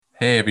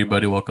Hey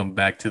everybody, welcome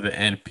back to the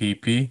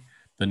NPP,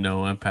 the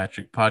Noah and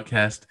Patrick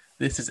podcast.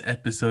 This is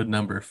episode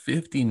number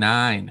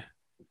 59.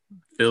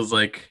 Feels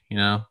like,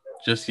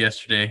 just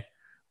yesterday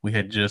we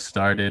had just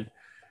started,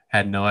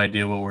 had no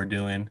idea what we're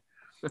doing,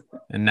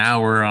 and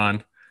now we're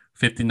on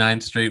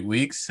 59 straight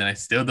weeks and I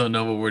still don't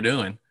know what we're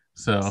doing.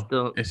 So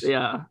Still, it's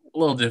yeah, a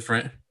little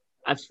different.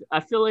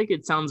 I feel like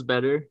it sounds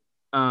better.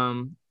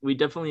 We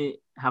definitely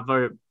have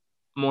our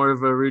more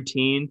of a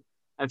routine.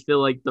 I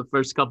feel like the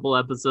first couple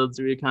episodes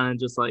we were kind of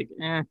just like,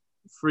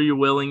 free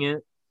willing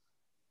it.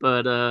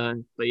 But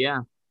yeah,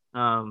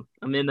 I'm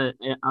in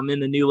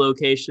a new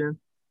location.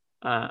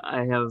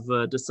 I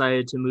have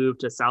decided to move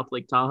to South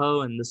Lake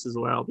Tahoe, and this is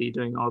where I'll be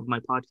doing all of my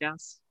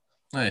podcasts.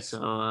 Nice.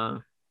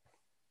 So,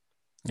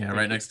 Yeah, thank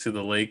right you. next to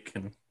the lake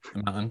and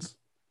the mountains.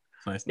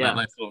 It's nice, Yeah,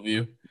 nice little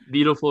view.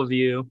 beautiful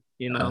view.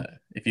 Uh,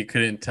 if you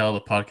couldn't tell,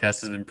 the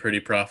podcast has been pretty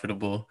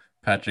profitable.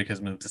 Patrick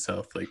has moved to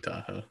South Lake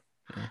Tahoe.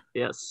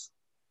 Yes.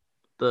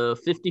 The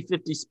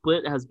 50-50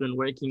 split has been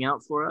working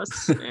out for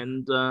us,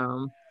 and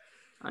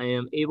I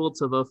am able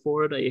to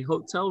afford a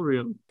hotel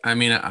room. I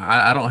mean,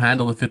 I don't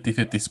handle the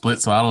 50-50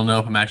 split, so I don't know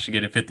if I'm actually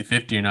getting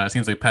 50-50 or not. It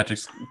seems like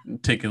Patrick's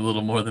taking a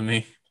little more than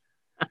me.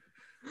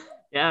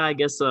 Yeah, I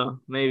guess so.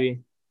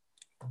 Maybe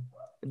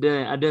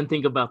I didn't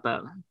think about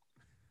that.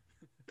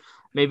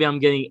 Maybe I'm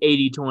getting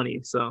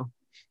 80-20. So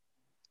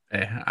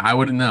Hey, I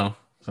wouldn't know.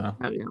 So,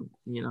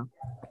 you know,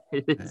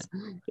 it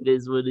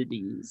is what it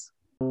is.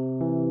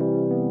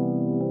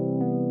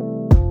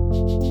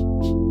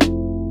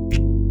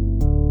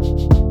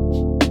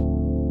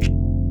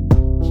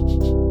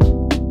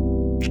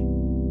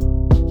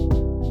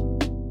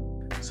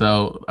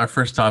 so our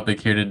first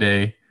topic here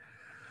today,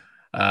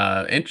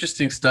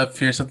 interesting stuff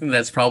here. Something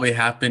that's probably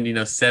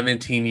happened,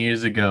 17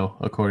 years ago,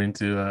 according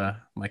to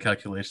my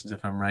calculations,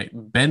 if I'm right.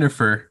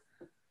 Bennifer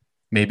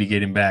maybe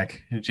getting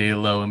back. J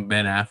Lo and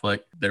Ben Affleck,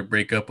 their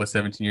breakup was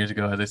 17 years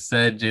ago. As I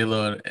said, J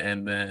Lo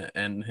and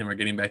him are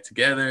getting back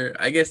together.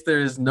 I guess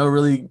there is no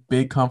really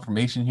big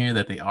confirmation here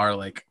that they are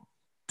like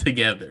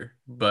together,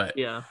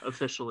 Yeah,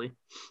 officially.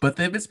 but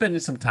they've been spending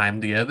some time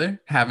together,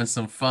 having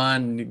some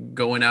fun,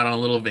 going out on a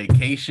little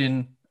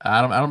vacation. I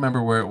don't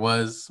remember where it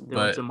was, They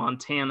went to but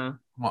Montana.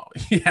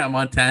 yeah,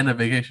 Montana,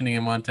 vacationing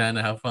in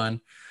Montana. How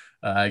fun!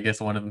 I guess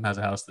one of them has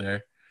a house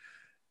there,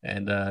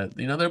 and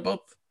they're both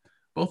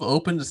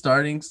open to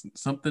starting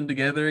something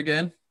together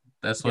again.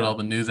 That's what Yeah, all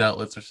the news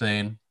outlets are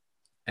saying.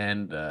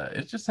 And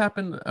it just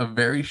happened a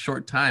very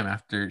short time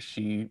after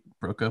she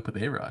broke up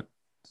with A-Rod.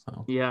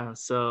 So, yeah.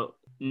 So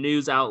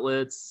news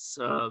outlets,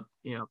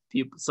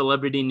 people,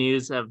 celebrity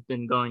news have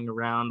been going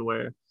around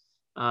where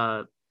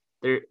uh,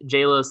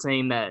 J Lo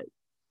saying that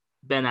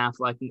Ben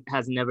Affleck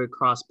has never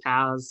crossed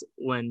paths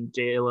when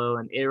J Lo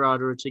and A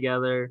Rod were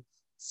together.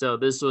 So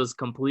this was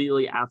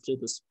completely after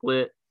the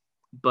split.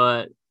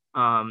 But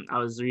I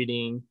was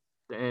reading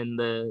in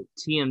the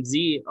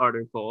TMZ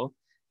article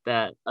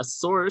that a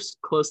source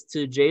close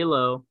to J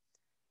Lo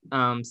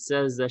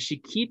says that she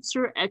keeps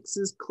her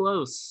exes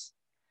close,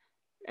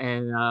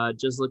 and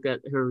just look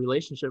at her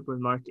relationship with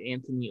Mark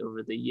Anthony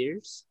over the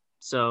years.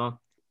 So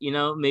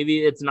maybe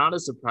it's not a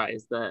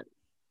surprise that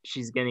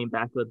she's getting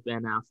back with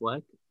Ben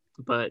Affleck,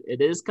 but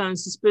it is kind of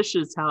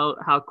suspicious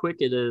how quick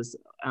it is.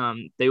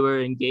 They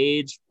were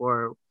engaged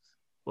for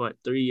what,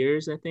 3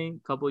 years, I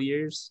think, couple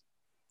years.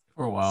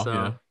 for a while,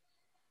 yeah.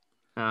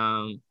 So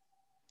um,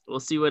 we'll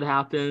see what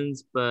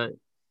happens, but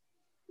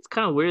it's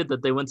kind of weird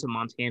that they went to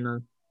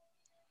Montana.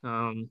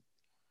 Um,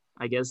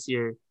 I guess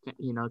you're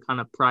kind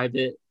of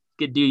private,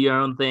 could do your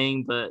own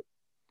thing, but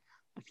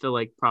I feel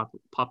like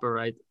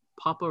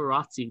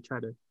paparazzi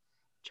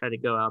try to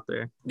go out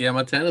there. Yeah,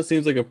 Montana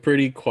seems like a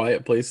pretty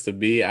quiet place to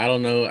be. I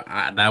don't know.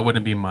 That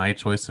wouldn't be my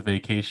choice of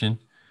vacation,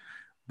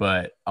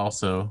 but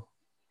also,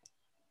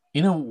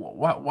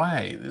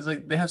 why? It's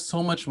like they have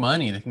so much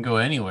money, they can go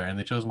anywhere, and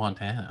they chose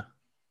Montana.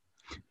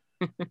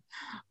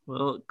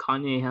 Well,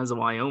 Kanye has a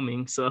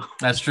Wyoming, so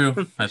That's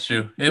true. That's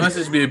true. It must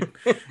just be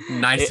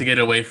nice to it, get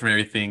away from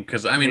everything.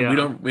 Because I mean, we yeah,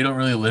 don't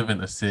really live in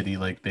the city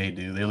like they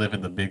do. They live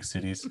in the big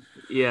cities,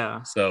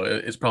 yeah, so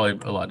it's probably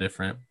a lot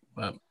different.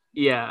 But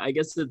yeah. I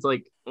guess it's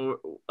like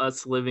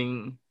us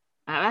living.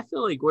 I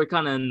feel like we're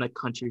kind of in the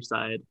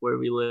countryside where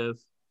we live.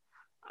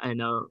 I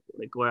know,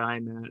 like where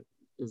I'm at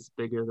is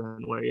bigger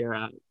than where you're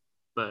at,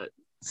 but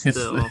it's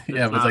still, yeah, it's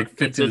but it's not like 15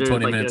 to considered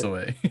 20 like minutes a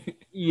away.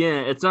 yeah.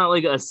 It's not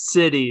like a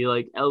city.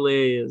 Like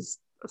LA is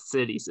a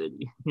city.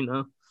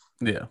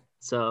 Yeah.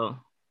 So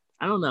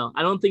I don't know.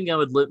 I don't think I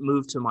would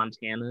move to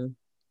Montana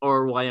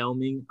or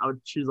Wyoming. I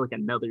would choose like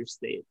another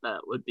state that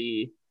would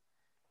be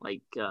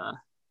like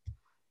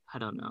I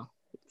don't know.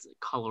 It's like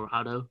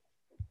Colorado.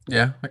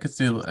 Yeah, I could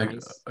see Seems like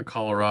nice. a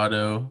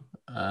Colorado,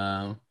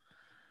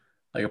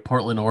 like a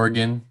Portland,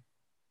 Oregon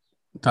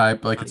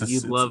type. Like You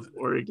love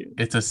Oregon.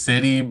 it's a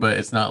city, but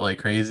it's not like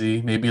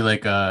crazy. Maybe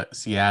like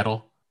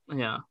Seattle.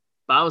 Yeah.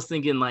 But I was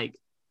thinking like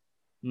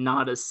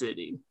not a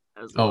city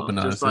as Oh, well. but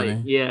not a Just like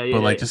city. yeah, But yeah,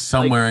 like yeah. just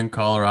Like somewhere in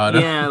Colorado.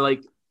 yeah,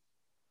 like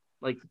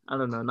I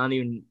don't know, not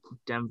even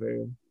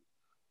Denver.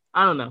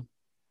 I don't know.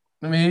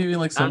 Maybe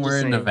like I'm somewhere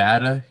just in saying.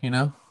 Nevada.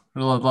 a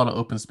lot of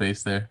open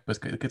space there, but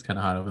it gets kind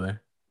of hot over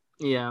there.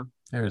 Yeah,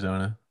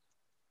 Arizona,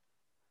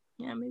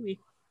 yeah, maybe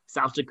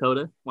South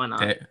Dakota. Why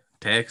not?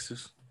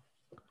 Texas.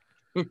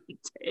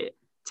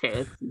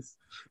 Texas.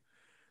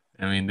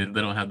 I mean,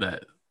 they don't have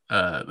that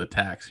the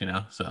tax,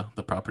 so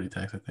the property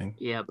tax, I think,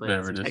 Yeah, but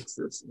whatever it's it is.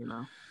 Texas, you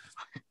know.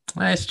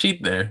 It's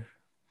cheap there.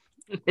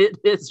 It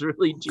is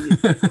really cheap.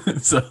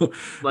 So,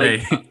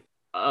 Like hey,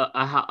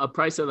 a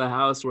price of a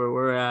house where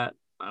we're at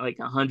like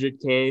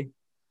 100K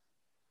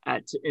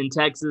in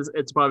Texas,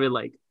 it's probably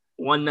like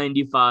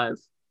 195.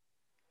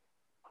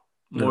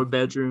 More yep.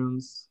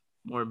 bedrooms,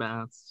 more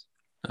baths.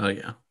 Oh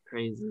yeah,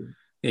 Crazy.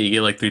 yeah. You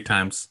get like three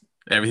times.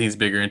 Everything's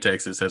bigger in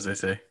Texas, as they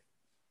say.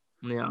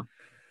 Yeah.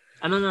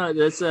 I don't know.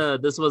 This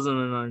wasn't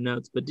in our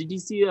notes, but did you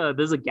see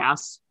there's a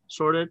gas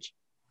shortage?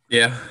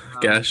 Yeah,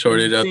 gas Have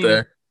shortage you out seen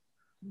there.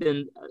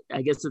 been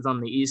I guess it's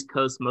on the East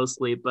Coast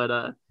mostly,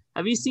 but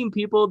have you seen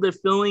people they're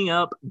filling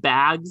up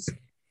bags,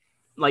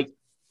 like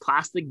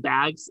plastic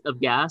bags of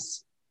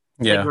gas?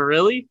 Like Yeah,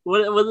 really?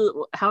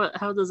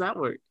 How does that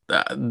work?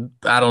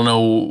 I don't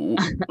know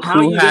How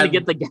are who you gonna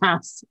get had the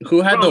gas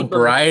who had the from the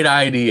bright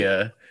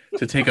idea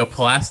to take a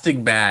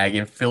plastic bag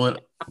and fill it.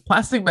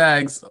 Plastic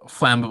bags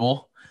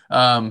flammable,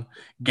 um,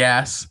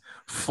 gas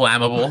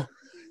flammable.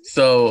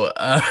 So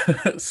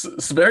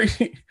it's very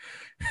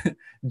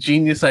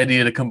genius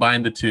idea to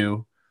combine the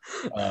two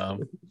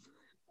um,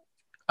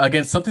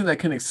 against something that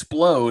can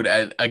explode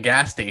at a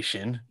gas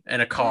station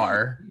and a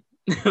car.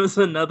 There was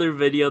another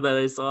video that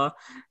I saw.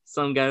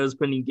 Some guy was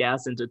putting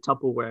gas into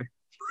Tupperware.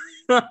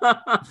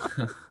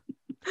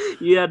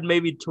 He had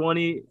maybe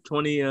 20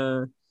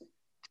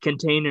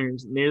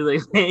 containers near the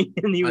thing,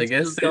 and he I was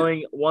guess just it.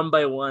 going one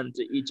by one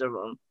to each of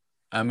them.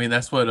 I mean,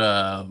 that's what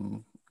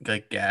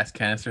like gas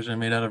canisters are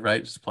made out of,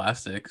 right? Just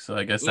plastic. So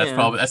I guess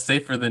Yeah, that's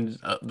safer than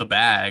the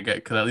bag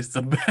because at least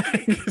the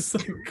bag is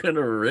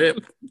gonna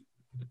rip.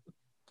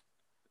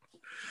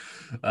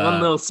 one Uh,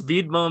 little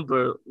speed bump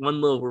or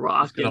one little it's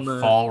rock gonna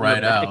fall in the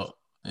right back. out.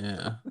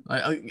 Yeah,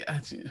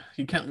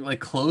 you can't like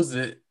close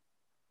it.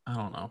 I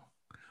don't know,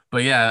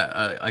 but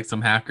yeah, like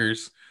some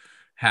hackers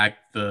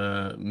hacked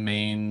the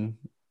main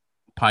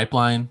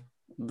pipeline,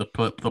 the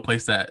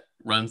place that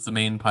runs the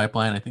main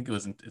pipeline. I think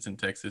it's in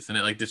Texas, and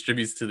it like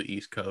distributes to the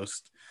East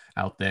Coast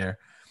out there.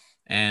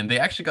 And they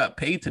actually got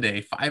paid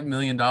today, $5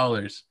 million.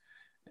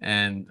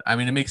 And I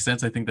mean, it makes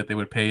sense. I think that they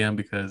would pay him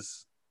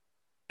because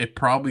it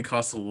probably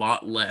costs a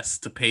lot less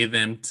to pay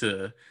them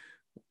to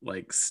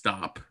like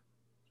stop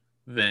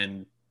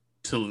than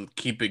to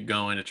keep it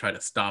going to try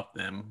to stop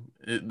them.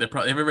 They're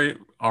probably everybody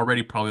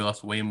already probably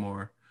lost way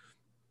more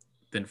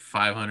than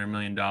 $500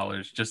 million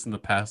just in the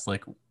past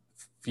like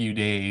few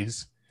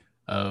days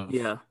of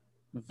Yeah,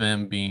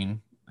 them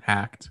being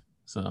hacked.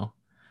 So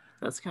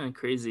that's kind of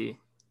crazy.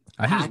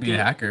 I should just be a Hacking,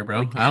 hacker, bro.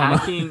 like I don't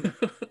hacking.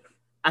 know.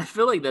 I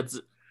feel like that's.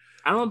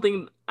 I don't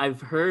think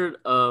I've heard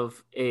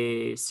of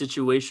a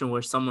situation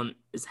where someone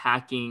is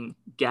hacking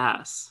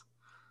gas,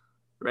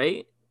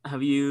 right?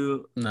 Have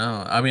you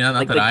No, I mean not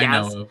like that the I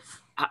gas? know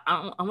of.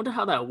 I wonder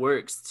how that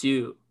works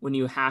too. When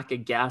you hack a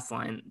gas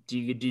line, do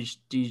you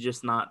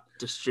just not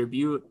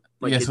distribute?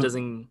 Like Yeah, it so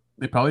doesn't.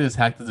 they probably just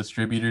hacked the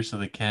distributor so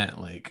they can't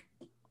like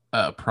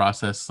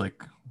process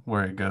like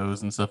where it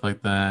goes and stuff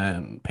like that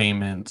and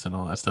payments and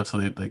all that stuff. So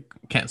they like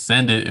can't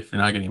send it if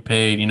you're not getting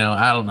paid.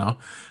 I don't know.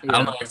 I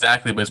don't Yeah. know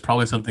exactly, but it's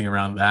probably something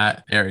around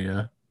that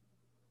area.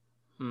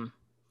 Hmm.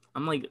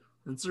 I'm like,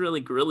 it's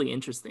really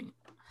interesting.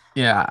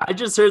 Yeah, I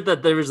just heard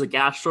that there was a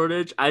gas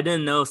shortage. I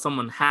didn't know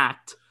someone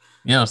hacked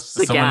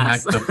the someone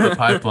gas. hacked the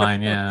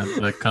pipeline. Yeah,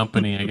 the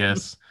company, I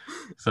guess.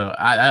 So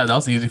that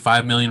was easy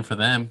 5 million for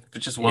them. If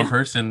it's just one Yeah.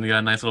 person, they got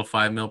a nice little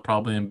 5 mil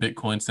probably in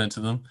Bitcoin sent to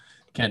them.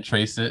 Can't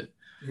trace it.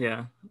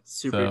 Yeah.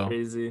 Super So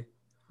crazy.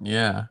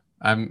 yeah,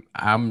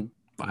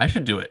 I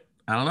should do it.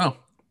 I don't know.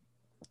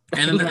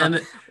 And Yeah.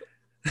 and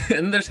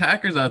and there's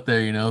hackers out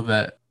there,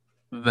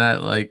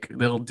 that like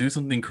they'll do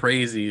something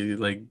crazy,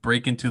 like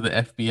break into the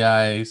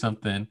FBI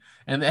something,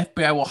 and the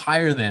FBI will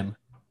hire them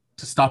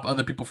to stop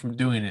other people from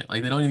doing it.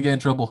 Like they don't even get in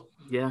trouble.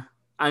 Yeah.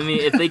 I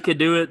mean, if they could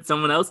do it,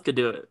 someone else could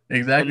do it. And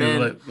Exactly.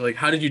 then, Like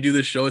how did you do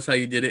this? Show us how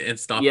you did it and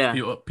stop yeah,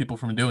 people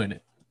from doing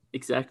it.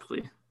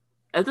 exactly.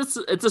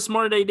 It's a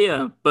smart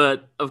idea,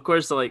 but of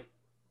course, like,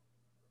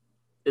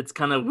 it's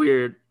kind of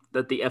weird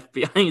that the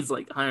FBI is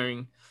like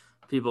hiring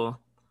people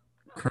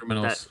that,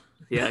 Criminals.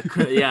 yeah,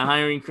 yeah,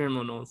 hiring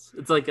criminals.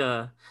 It's like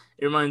it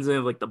reminds me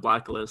of like the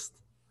Blacklist.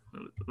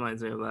 It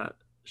reminds me of that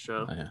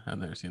show. Oh, yeah, I've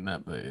never seen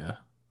that, but yeah.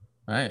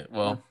 All right. Yeah,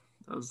 Well,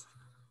 that was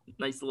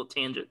a nice little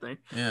tangent there.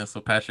 yeah.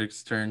 So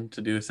Patrick's turn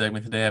to do a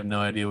segment today. I have no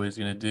idea what he's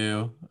gonna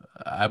do.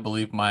 I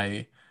believe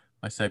my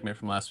segment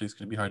from last week is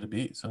gonna be hard to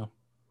beat. So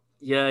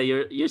Yeah,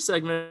 your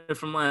segment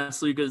from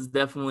last week was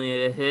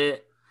definitely a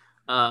hit.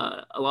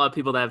 A lot of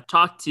people that I've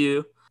talked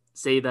to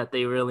say that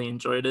they really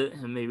enjoyed it,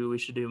 and maybe we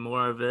should do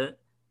more of it.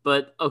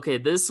 But okay,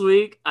 this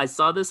week I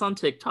saw this on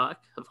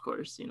TikTok. Of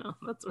course, hmm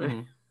that's where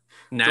it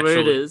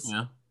naturally, is.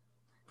 yeah,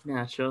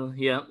 Natural,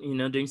 yeah.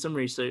 Doing some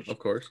research. of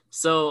course.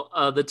 So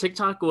the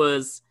TikTok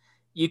was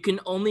you can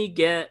only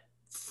get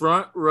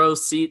front row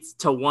seats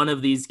to one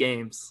of these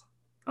games.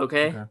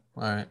 Okay. Okay.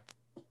 All right.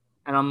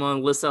 And I'm gonna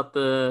list out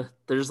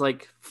there's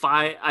like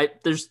five.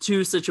 There's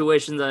two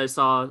situations that I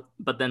saw,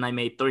 but then I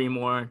made three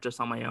more just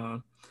on my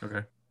own.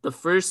 Okay. The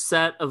first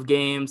set of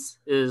games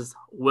is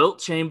Wilt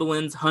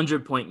Chamberlain's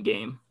 100-point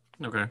game,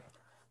 Okay.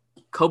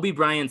 Kobe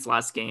Bryant's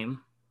last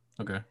game,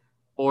 Okay.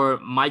 or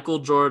Michael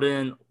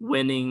Jordan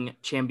winning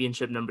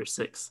championship number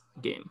 6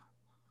 game.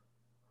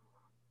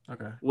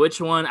 Okay. Which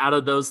one out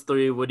of those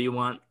three would you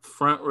want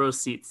front row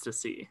seats to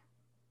see?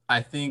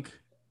 I think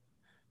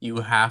you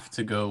have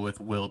to go with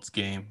Wilt's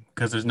game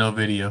because there's no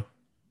video.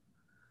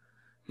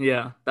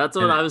 Yeah, that's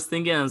what And I was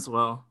thinking as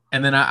well.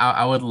 and then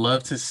I would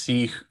love to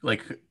see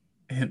like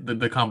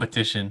the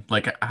competition,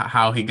 like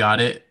how he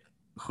got it,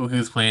 who he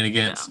was playing Yeah.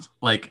 against,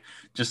 like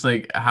just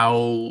like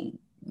how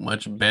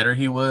much better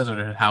he was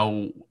or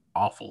how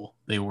awful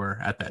they were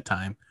at that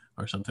time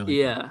or something like that.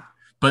 Yeah.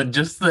 But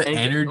just the And like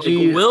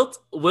energy, Wilt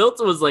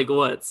was like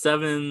what,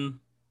 7'2"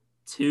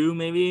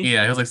 maybe?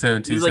 yeah, he was like seven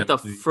He two, was like seven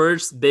the three.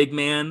 first big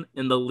man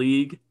in the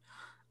league.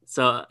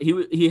 So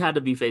he had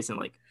to be facing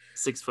like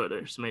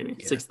 6-footers, maybe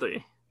Yeah.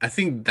 6'3". I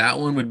think that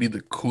one would be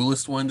the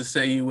coolest one to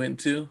say you went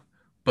to.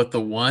 But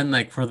the one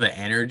like for the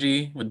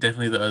energy would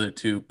definitely the other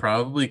two.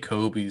 Probably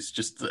Kobe's,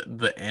 just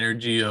the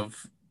energy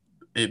of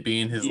it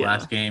being his Yeah.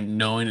 last game,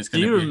 knowing it's Do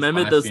gonna you be his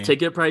remember last those game.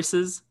 ticket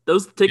prices?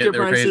 Those Yeah, ticket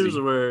they're prices crazy.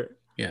 were,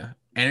 Yeah.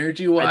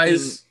 Energy I think,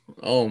 wise,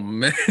 oh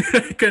man,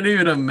 I couldn't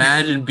even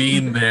imagine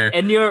being there.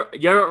 and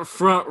you're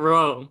front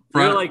row. You're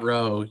Front like,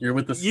 row. You're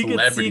with the you could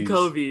see celebrities.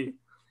 Kobe.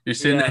 You're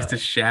sitting next Yeah.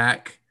 to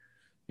Shaq,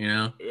 you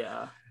know,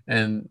 Yeah.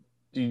 and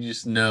you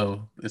just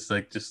know it's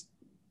like just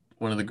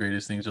one of the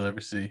greatest things you'll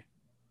ever see.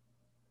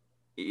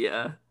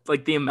 Yeah.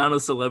 Like the amount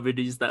of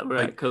celebrities that were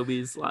at Like,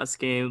 Kobe's last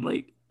game.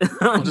 Like,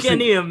 well, I just can't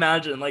think even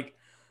imagine like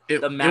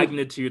it, the it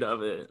magnitude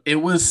of it. it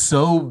was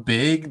so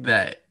big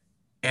that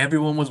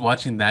everyone was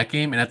watching that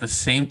game, and at the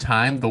same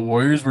time, the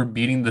Warriors were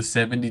beating the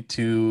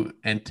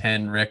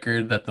 72-10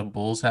 record that the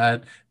Bulls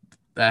had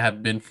that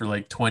have been for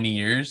like 20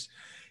 years,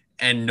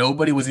 and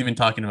nobody was even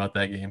talking about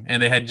that game.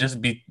 And they had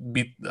just beat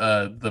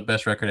the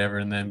best record ever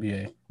in the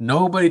NBA.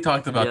 Nobody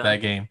talked about Yeah. that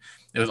game.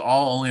 It was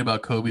all only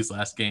about Kobe's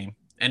last game,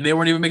 and they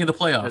weren't even making the That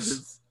playoffs.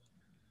 is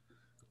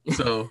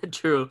So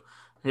true.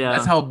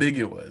 that's Yeah. how big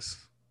it was.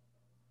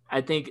 I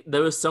think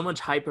there was so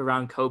much hype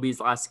around Kobe's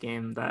last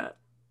game that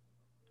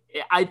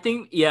I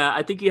think you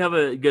have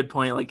a good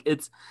point. Like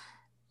it's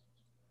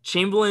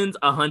Chamberlain's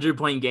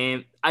 100-point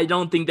game. I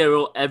don't think there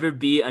will ever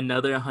be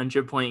another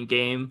 100-point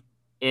game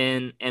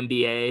in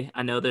NBA.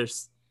 I know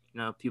there's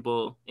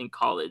people in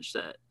college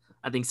that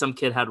I think some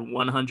kid had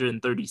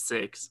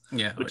 136,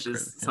 Yeah, which like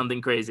is yeah.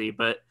 something crazy.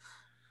 But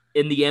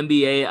in the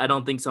NBA, I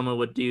don't think someone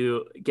would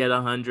get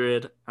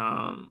 100.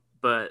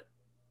 But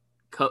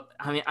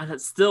I mean,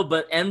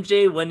 but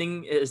MJ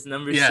winning is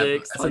number Yeah,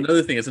 6. that's Like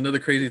another thing. It's another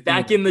crazy thing.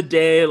 back in the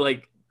day,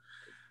 like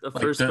the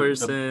Like first the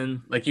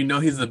person. like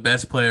he's the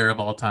best player of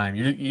all time.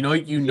 You know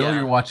you're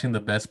Yeah, watching the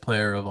best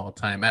player of all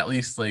time, at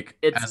least like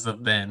it's as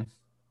of then.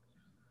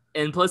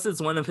 and plus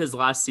it's one of his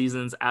last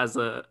seasons as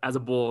a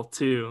Bull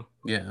too.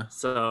 Yeah,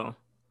 So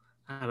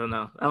I don't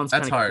know. That one's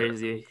that's kind of hard.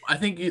 crazy. I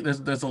think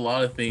there's a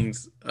lot of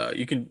things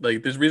you can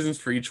like. There's reasons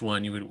for each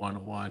one you would want to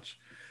watch.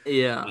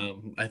 Yeah,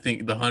 I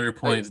think the 100 like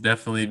points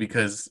definitely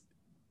because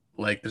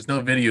like there's no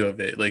video of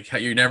it. Like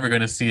you're never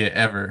gonna see it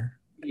ever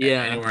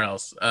yeah, anywhere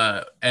else.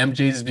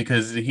 MJ's is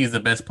because he's the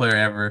best player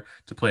ever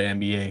to play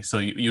NBA. So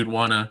you'd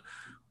want to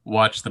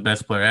watch the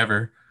best player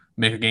ever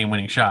make a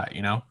game-winning shot,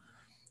 you know?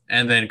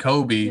 And then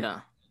Kobe,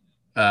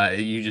 yeah.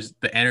 you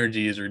just the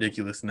energy is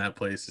ridiculous in that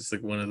place. It's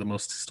like one of the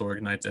most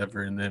historic nights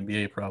ever in the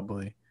NBA,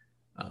 probably.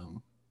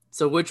 Um,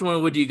 So which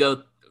one would you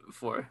go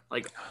for?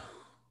 Like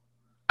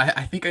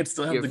I think I'd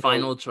still have your to go.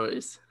 final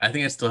choice? I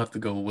think I'd still have to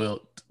go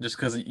Wilt, just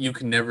because you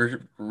can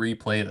never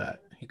replay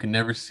that. You can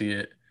never see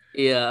it.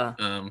 Yeah,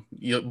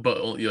 You'll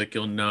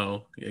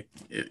know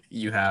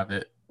you have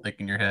it like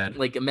in your head.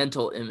 like a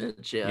mental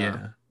image. Yeah,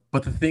 Yeah.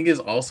 But the thing is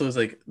also is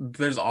like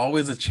there's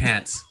always a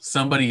chance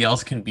somebody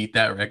else can beat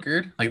that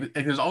record. Like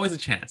there's always a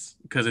chance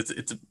because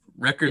it's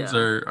records yeah.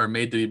 are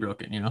made to be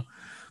broken, you know.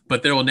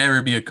 But there will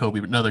never be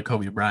another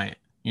Kobe Bryant,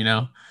 you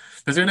know.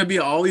 There's gonna be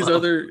all these Well,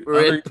 other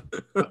rip.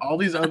 all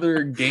these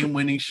other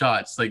game-winning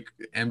shots. Like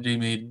MJ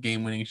made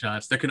game-winning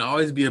shots. There can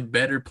always be a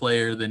better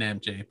player than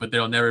MJ, but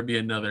there'll never be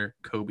another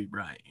Kobe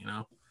Bryant, you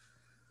know.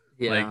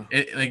 Yeah,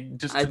 Like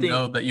just I to think.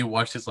 know that you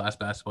watched his last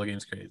basketball game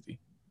is crazy.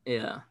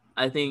 Yeah,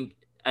 I think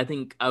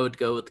I would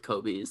go with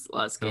Kobe's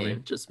last Kobe,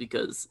 game just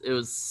because it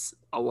was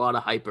a lot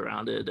of hype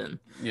around it, and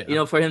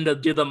yeah, for him to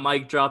do the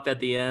mic drop at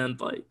the end,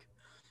 like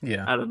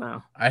yeah. I don't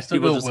know, I still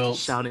people go just Wilt.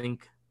 shouting.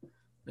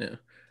 Yeah,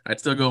 I'd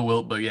still go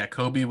Wilt, but yeah,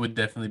 Kobe would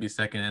definitely be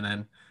second, and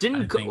then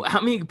I think How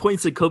many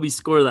points did Kobe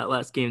score that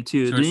last game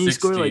too? scored Didn't he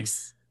score like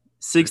 60,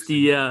 60?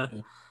 Yeah,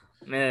 yeah,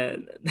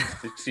 man.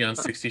 60 on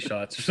 60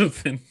 shots or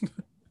something.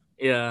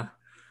 Yeah.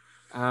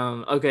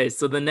 Okay,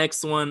 so the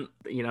next one,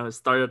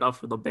 started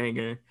off with a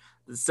banger.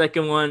 The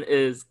second one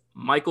is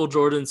Michael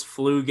Jordan's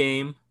flu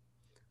game,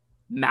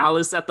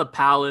 Malice at the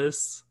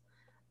Palace,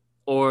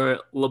 or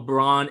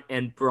LeBron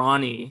and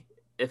Bronny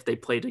if they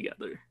play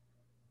together,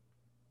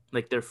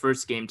 like their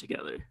first game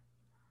together.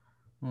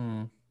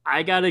 Hmm.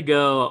 I gotta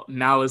go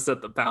Malice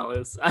at the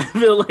Palace. I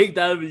feel like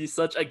that would be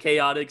such a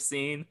chaotic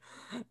scene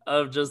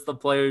of just the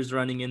players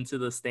running into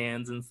the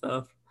stands and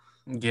stuff.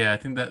 Yeah, I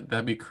think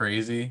that'd be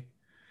crazy.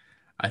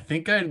 I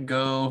think I'd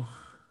go.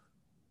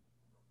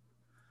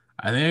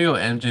 I think I'd go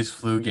MJ's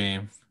flu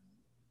game,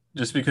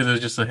 just because it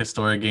was just a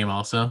historic game,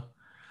 also.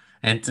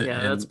 Yeah,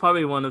 that's And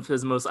probably one of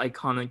his most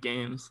iconic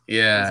games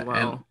as yeah,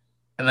 well.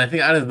 and I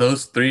think out of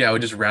those three, I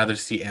would just rather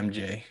see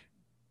MJ.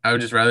 I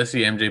would just rather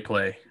see MJ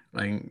play.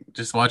 Like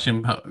just watch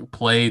him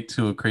play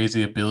to a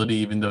crazy ability,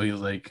 even though he's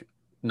like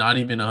not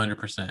even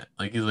 100%.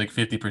 Like he's like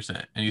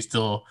 50%, and he's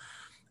still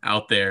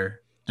out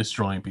there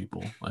destroying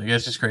people. Like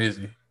that's just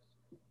crazy.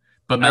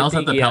 But I Malice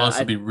at think the yeah, Palace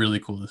would be really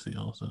cool to see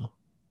also.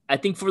 I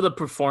think for the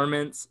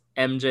performance,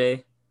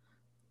 MJ,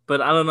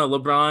 but I don't know,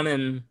 LeBron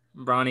and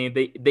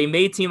Bronny, they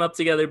may team up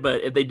together,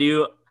 but if they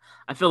do,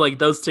 I feel like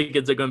those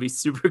tickets are going to be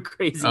super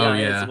crazy Oh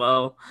high as yeah,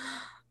 well.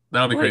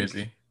 that'll be Like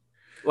crazy.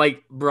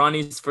 like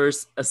Bronny's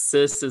first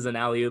assist is an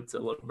alley oop to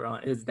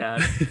LeBron, his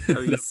dad.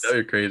 That'd be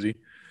That'd be crazy.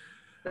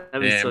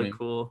 that'd be Yeah, I so mean,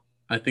 cool.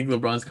 I think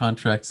LeBron's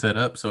contract set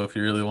up, so if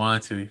you really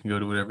want to, you can go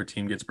to whatever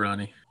team gets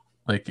Bronny.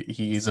 Like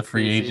he's It's a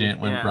free crazy. agent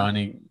when Yeah.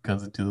 Bronny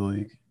comes into the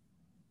league.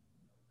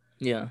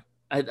 Yeah.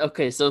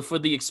 Okay, so for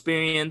the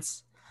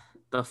experience,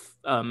 the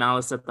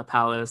Malice at the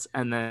Palace,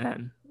 and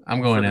then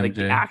I'm for going like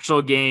the MJ.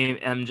 actual game,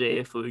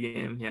 MJ flu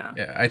game. Yeah.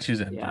 Yeah, I choose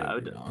Yeah, MJ I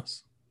over would.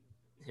 Dallas.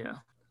 Yeah.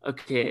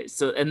 Okay,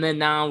 so and then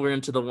now we're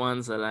into the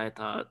ones that I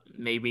thought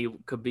maybe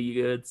could be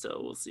good, so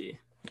we'll see.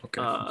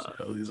 Okay, let's Uh see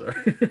how these are.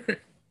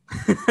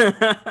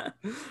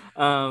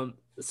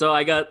 so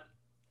I got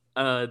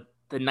uh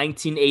the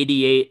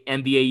 1988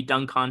 NBA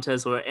dunk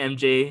contest where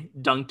MJ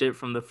dunked it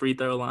from the free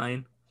throw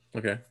line.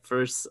 Okay.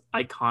 First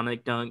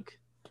iconic dunk.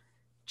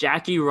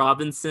 Jackie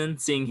Robinson,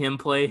 seeing him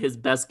play his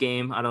best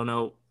game. I don't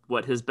know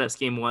what his best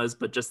game was,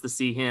 but just to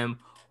see him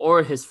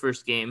or his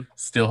first game.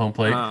 Still home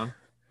plate. Uh,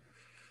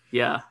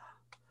 yeah.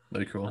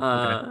 Very cool.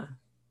 Okay. Uh,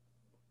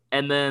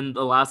 and then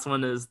the last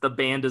one is the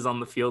band is on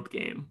the field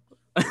game,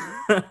 which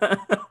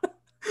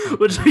Okay.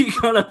 would be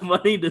kind of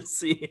funny to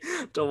see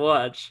to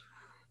watch.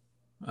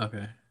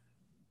 Okay.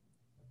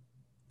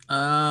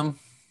 Um,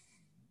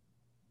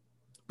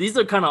 These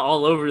are kind of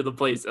all over the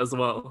place as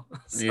well.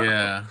 So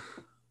yeah.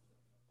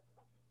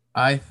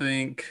 I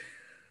think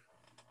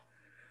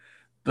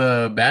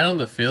the battle on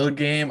the field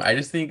game, I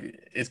just think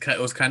it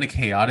was kind of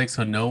chaotic.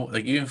 So no,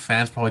 like even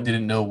fans probably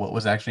didn't know what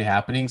was actually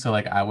happening. So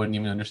like I wouldn't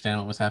even understand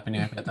what was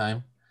happening at that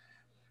time.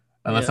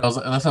 yeah,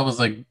 Unless I was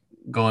like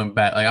going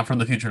back, like I'm from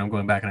the future and I'm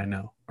going back and I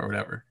know or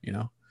whatever, you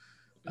know.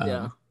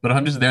 yeah. But if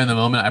I'm just there in the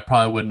moment, I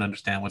probably wouldn't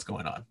understand what's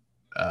going on.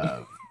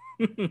 Uh,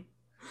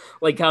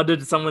 Like how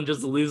did someone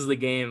just lose the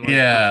game like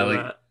yeah, after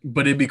like, that?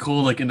 but it'd be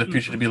cool, like in the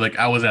future, to be like,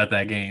 I was at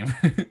that game.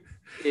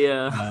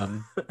 Yeah.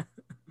 um,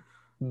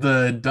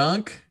 the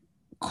dunk,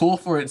 cool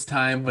for its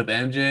time with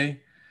MJ,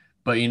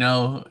 but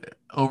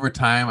over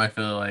time, I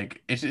feel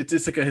like it's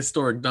just like a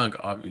historic dunk,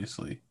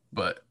 obviously,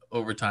 but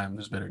over time,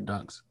 there's better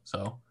dunks.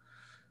 So,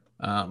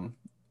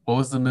 what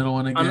was the middle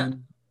one On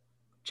again?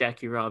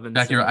 Jackie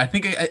Jackie, Robinson. I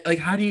think, like,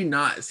 how do you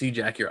not see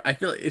Jackie? I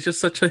feel like it's just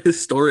such a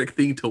historic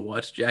thing to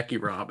watch Jackie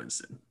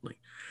Robinson. Like,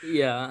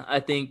 Yeah, I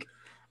think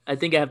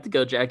I have to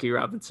go Jackie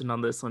Robinson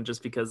on this one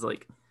just because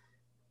like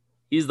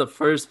he's the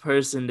first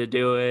person to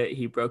do it.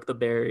 He broke the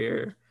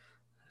barrier.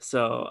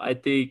 So I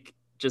think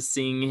just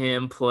seeing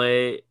him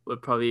play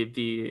would probably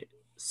be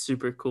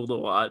super cool to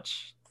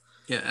watch.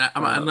 yeah,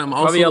 and I'm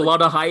Probably also a like,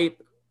 lot of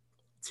hype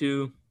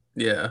too.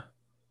 yeah,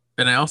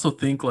 and I also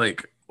think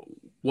like,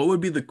 what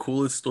would be the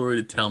coolest story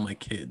to tell my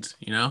kids,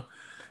 you know?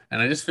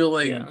 And I just feel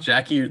like Yeah,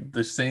 Jackie,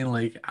 they're saying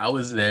like I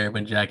was there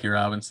when Jackie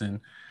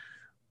Robinson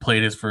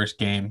played his first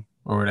game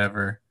or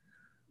whatever,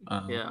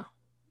 um, yeah.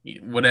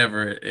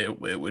 whatever it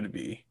would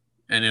be,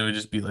 and it would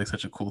just be like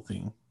such a cool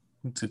thing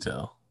to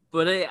tell.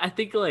 But I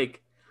think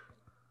like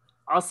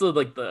also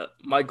like the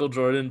Michael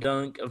Jordan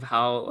dunk of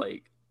how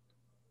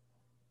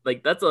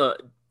like that's a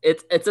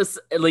it's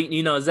a like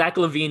Zach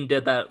Levine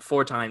did that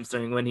 4 times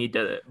during when he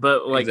did it,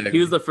 but like he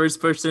was Exactly. the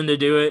first person to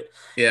do it.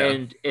 Yeah.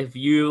 And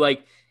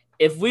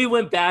if we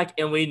went back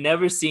and we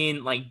never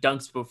seen like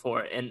dunks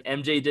before and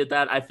MJ did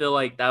that, I feel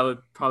like that would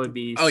probably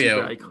be Oh super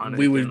yeah, we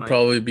iconic and would like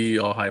probably be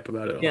all hype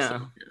about it also.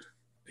 yeah,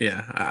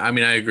 Yeah, I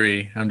mean I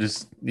agree. I'm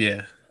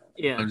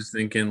yeah, just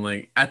thinking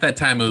like at that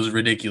time it was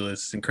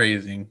ridiculous and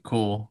crazy and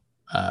cool.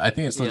 I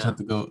think I still just yeah, have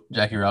to go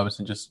Jackie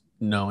Robinson, just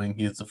knowing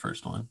he's the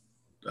first one,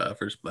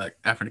 first black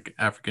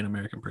African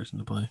American person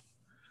to play.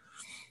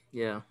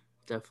 yeah,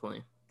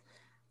 definitely.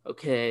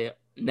 Okay,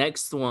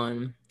 next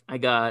one I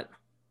got.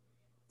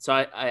 So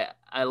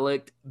I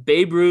looked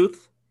Babe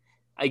Ruth.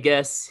 I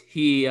guess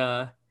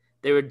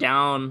they were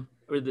down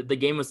or the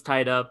game was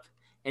tied up,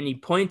 and he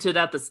pointed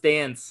at the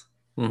stands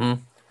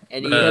Mm-hmm.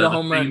 and he hit a The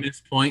home run,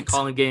 famous point,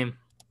 calling game.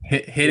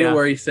 hit it Yeah,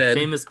 where he said.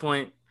 famous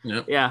point.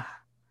 Yep. Yeah,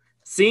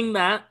 seeing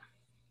that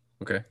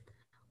Okay.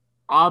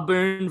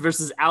 Auburn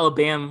versus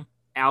Alabama.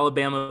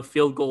 Alabama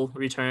field goal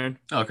return,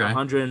 Okay,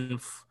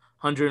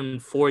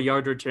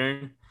 104-yard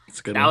return. that's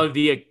a good That one. would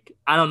be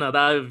I don't know,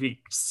 that would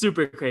be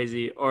super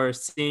crazy. Or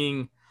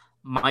seeing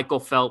Michael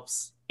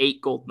Phelps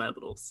 8 gold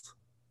medals.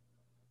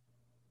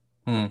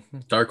 Hmm.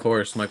 Dark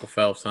horse, Michael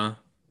Phelps, huh?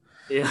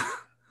 Yeah.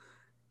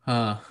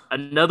 Huh.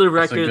 Another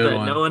That's a record good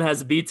that no one. one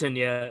has beaten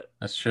yet.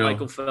 That's true.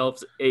 Michael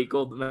Phelps, 8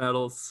 gold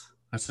medals.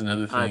 That's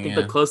another I thing. think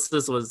the Yeah.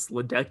 closest was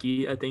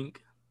Ledecky, I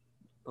think,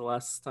 the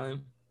last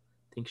time.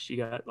 I think she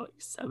got like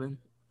 7,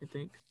 I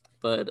think.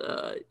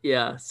 But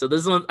yeah, so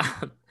this one,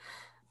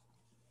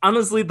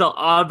 honestly, the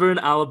Auburn,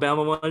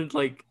 Alabama one,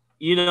 like,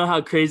 you know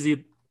how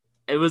crazy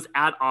it was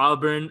at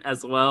Auburn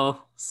as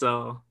well.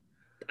 So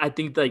I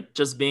think like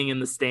just being in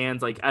the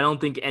stands, like I don't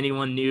think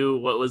anyone knew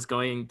what was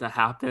going to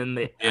happen.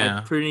 I'm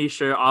Yeah. pretty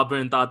sure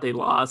Auburn thought they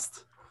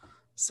lost.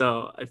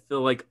 So I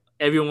feel like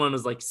everyone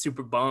was like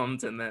super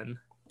bummed, and then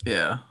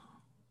Yeah.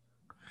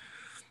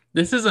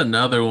 This is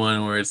another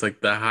one where it's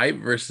like the hype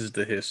versus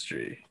the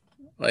history.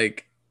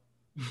 Like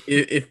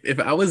if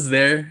I was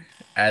there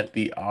at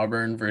the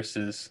Auburn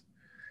versus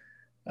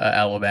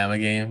Alabama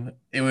game,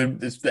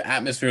 the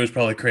atmosphere was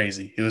probably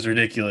crazy. It was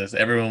ridiculous.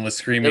 Everyone was it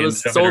screaming and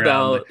was jumping sold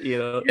around. Like, out, you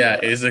know. yeah,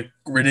 it Yeah. was a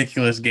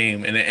ridiculous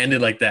game, and it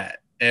ended like that.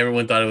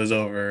 Everyone thought it was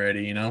over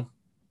already.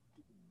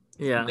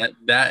 Yeah.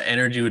 That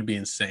energy would be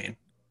insane.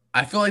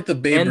 I feel like the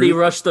Babe And they Ruth.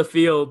 rushed the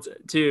field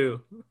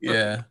too.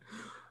 Yeah,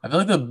 I feel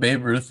like the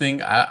Babe Ruth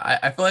thing.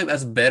 I feel like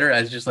that's better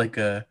as just like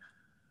a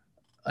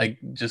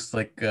just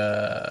like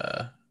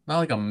not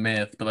like a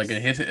myth, but like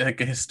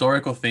a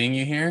historical thing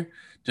you hear.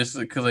 Just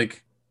because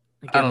like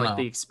I Again, don't like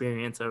know. the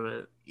experience of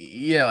it.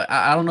 Yeah, like,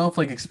 I don't know if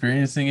like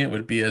experiencing it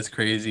would be as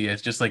crazy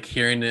as just like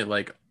hearing it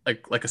like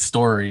a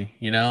story,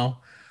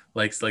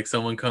 like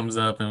someone comes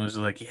up and was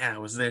just like, yeah, I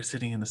was there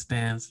sitting in the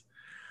stands.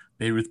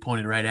 Babe Ruth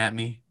pointed right at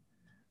me,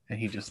 and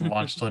he just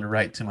launched one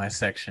right to my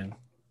section.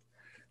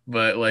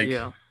 But like,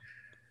 Yeah.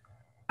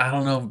 I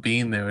don't know if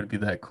being there would be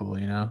that cool.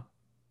 Yeah.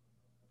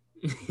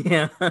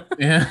 Yeah,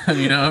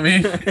 you know what I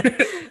mean?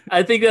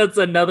 I think that's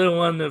another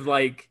one of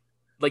like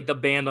the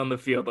band on the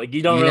field. Like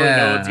you don't really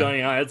know what's Yeah,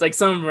 going on. It's like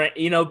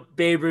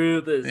Babe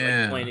Ruth is like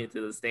yeah. pointing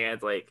to the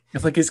stands. Like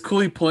It's like it's cool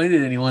he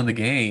pointed and he won the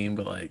game,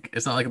 but like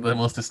it's not like the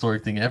most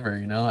historic thing ever.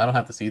 I don't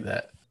have to see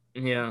that.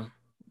 yeah,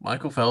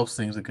 Michael Phelps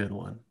thing's a good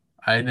one.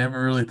 I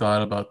never really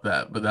thought about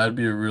that, but that'd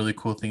be a really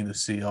cool thing to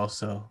see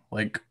also.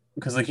 Like,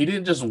 because like he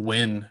didn't just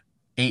win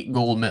 8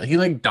 gold medals, he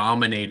like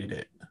dominated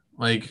it.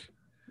 Like,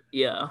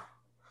 yeah.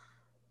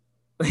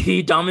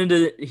 He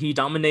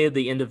dominated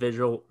the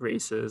individual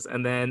races,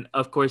 and then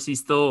of course he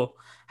still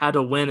had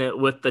to win it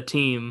with the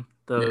team,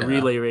 the yeah,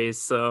 relay race.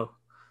 So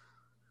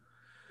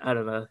I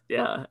don't know.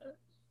 Yeah,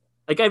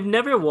 like I've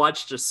never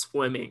watched just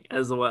swimming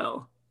as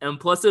well, and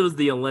plus it was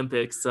the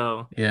Olympics.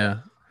 So yeah.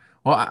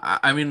 Well,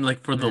 I mean,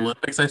 like for the yeah,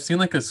 Olympics, I've seen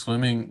like a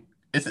swimming.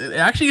 It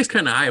actually is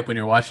kind of hype when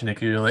you're watching it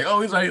because you're like,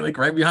 oh, he's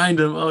right behind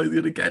him. Oh, he's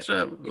gonna catch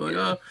up. Like,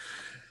 yeah, oh,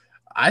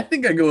 I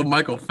think I go with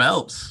Michael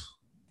Phelps.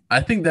 I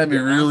think that'd be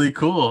yeah. really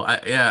cool.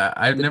 Yeah,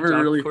 I've The never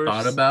dark really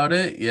thought horse. about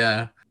it.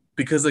 Yeah,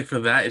 because like for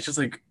that, it's just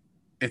like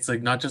it's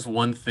like not just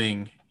one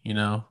thing.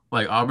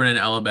 Like Auburn and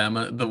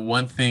Alabama, the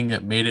one thing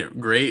that made it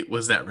great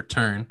was that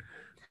return.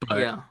 But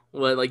Yeah,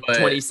 what like but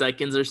 20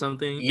 seconds or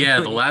something? yeah,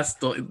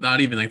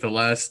 not even like the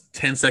last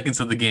 10 seconds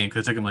of the game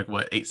because it took him like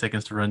what 8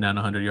 seconds to run down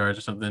 100 yards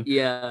or something.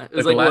 Yeah, it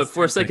was Like the like what last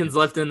four 10 seconds seconds.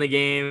 left in the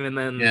game, and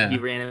then he Yeah.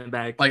 ran it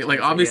back Like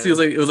once obviously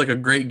again. it was like a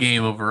great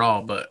game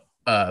overall, but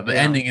the Yeah,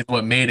 ending is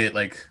what made it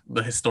like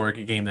the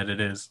historic game that it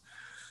is.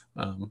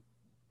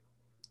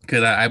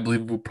 Because I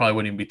believe we probably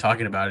wouldn't even be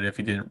talking about it if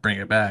he didn't bring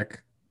it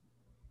back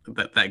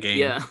that game.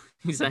 yeah,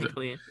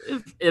 exactly.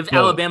 If So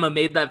Alabama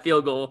made that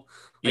field goal,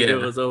 like it yeah,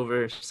 was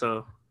over.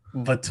 So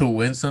but to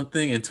win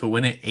something and to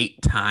win it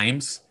 8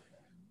 times,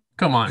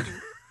 come on,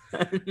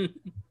 to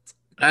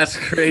that's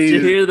crazy.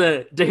 hear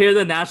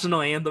the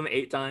national anthem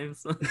 8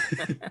 times.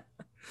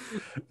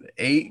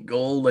 8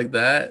 gold like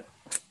that.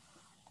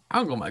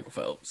 I'll go Michael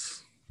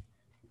Phelps,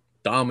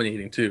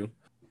 dominating too.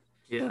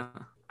 Yeah,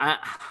 I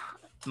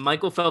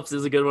Michael Phelps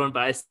is a good one,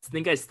 but I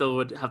think I still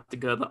would have to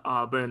go to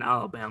Auburn,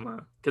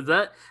 Alabama, because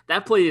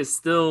that play is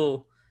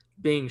still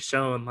being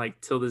shown like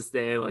till this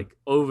day, like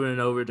over and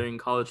over during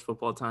college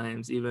football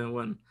times, even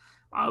when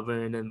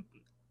Auburn and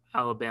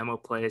Alabama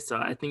play. So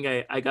I think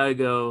I gotta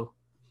go.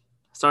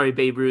 Sorry,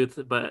 Babe Ruth,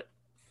 but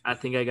I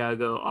think I gotta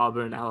go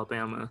Auburn,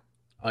 Alabama.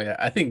 Oh yeah,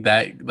 I think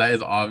that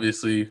is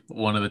obviously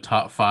one of the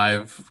top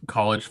 5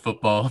 college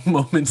football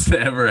moments to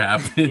ever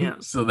happen. Yeah,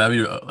 So that'd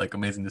be like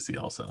amazing to see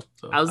also.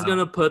 So I was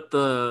gonna put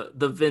the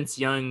Vince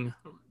Young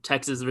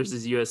Texas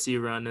versus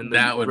USC run in the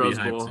that would be Rose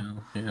hype Bowl.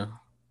 too. Yeah,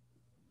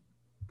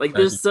 Like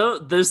that'd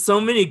be there's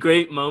so many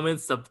great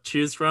moments to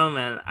choose from,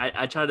 and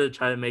I try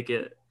to make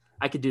it.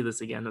 I could do this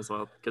again as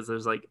well because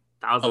there's like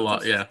a thousands of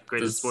lot. Yeah,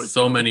 greatest there's sports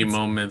so many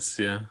moments. moments.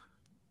 Yeah.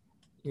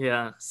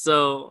 Yeah.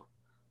 So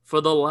for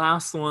the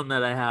last one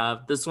that I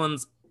have, this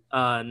one's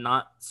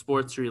not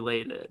sports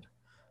related.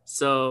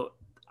 So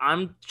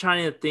I'm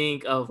trying to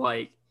think of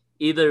like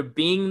either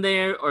being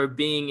there or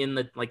being in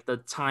the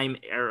time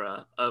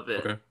era of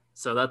it. Okay.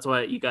 So that's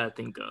what you gotta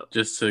think of.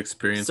 Just to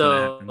experience when it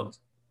So happens.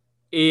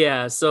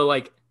 yeah, so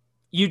like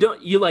you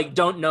like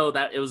don't know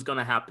that it was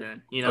gonna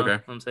happen. You know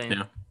Okay. what I'm saying?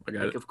 Yeah, I got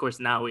Like it. of course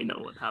now we know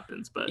what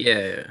happens, but Yeah,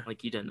 yeah, yeah.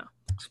 like you didn't know.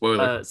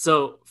 Spoiler.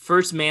 So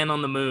first man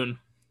on the moon,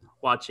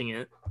 watching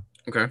it.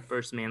 Okay.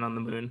 First man on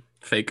the moon.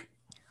 Fake.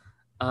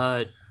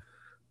 Uh,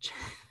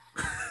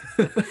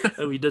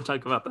 we did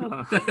talk about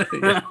that,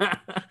 Yeah.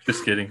 huh?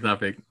 Just kidding. Not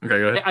fake. Okay,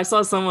 go ahead. I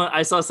saw someone.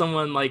 I saw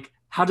someone like,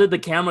 how did the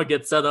camera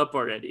get set up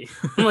already?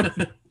 I'm like,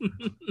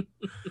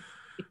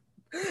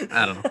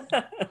 I don't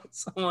know.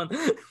 someone.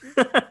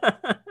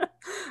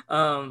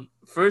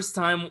 First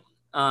time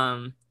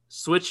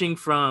switching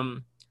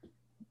from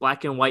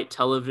black and white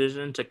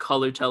television to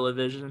color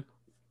television.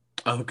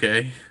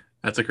 Okay.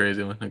 That's a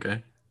crazy one.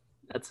 Okay.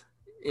 That's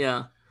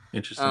yeah.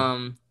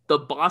 Interesting. The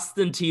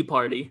Boston Tea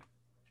Party.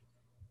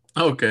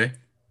 Okay.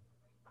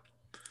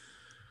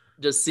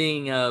 Just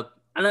seeing I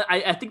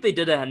think they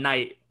did it at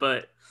night,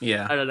 but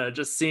Yeah. I don't know,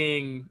 just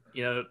seeing,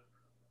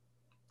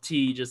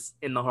 tea just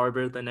in the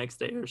harbor the next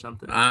day or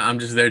something. I'm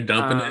just there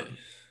dumping it.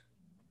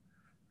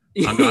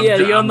 Um I'm, yeah,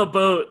 you're on the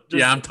boat yeah,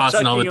 just I'm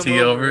tossing all chucking the them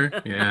tea over.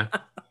 over. Yeah.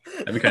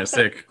 That'd be kind of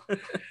sick.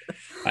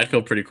 I'd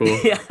feel pretty cool.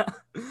 Yeah.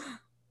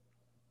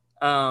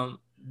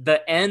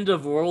 The end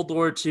of World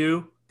War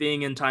II,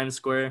 being in Times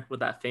Square with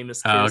that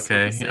famous kiss with the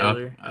Okay.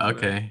 sailor.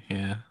 Okay.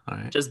 Yeah. All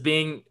right. Just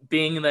being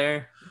there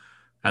in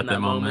At that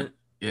that moment. moment.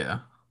 Yeah.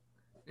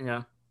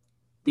 Yeah.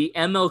 The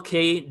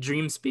MLK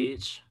dream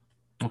speech,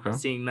 Okay.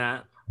 seeing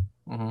that.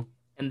 Mm-hmm.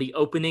 And the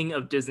opening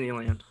of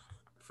Disneyland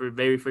for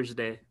very first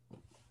day.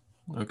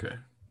 Okay.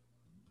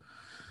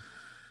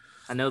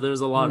 I know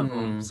there's a lot of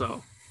them,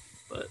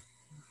 but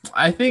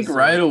I think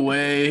right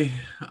away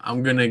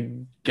I'm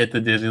gonna get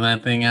the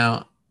Disneyland thing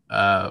out.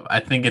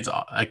 I think it's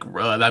like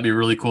that'd be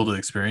really cool to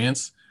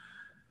experience.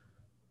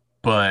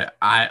 But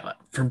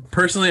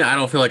personally, I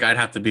don't feel like I'd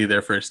have to be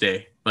there first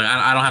day. Like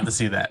I don't have to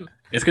see that.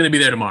 It's gonna be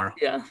there tomorrow.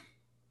 Yeah.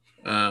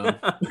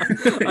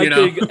 You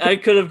know. I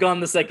could have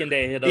gone the second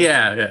day.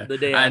 Yeah. The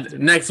day after.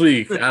 Next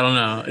week, I don't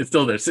know. It's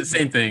still there.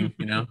 Same thing.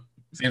 You know,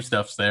 same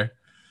stuff's there.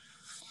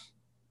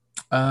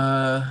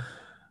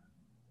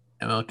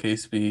 MLK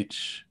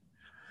speech.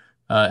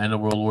 End of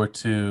World War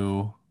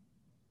II.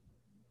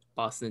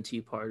 Boston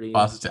Tea Party.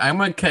 Boston. I'm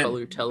gonna cut.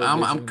 Color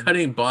television. I'm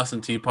cutting Boston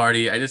Tea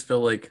Party. I just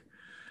feel like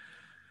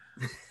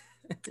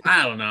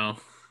I don't know.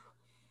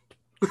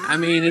 I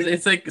mean,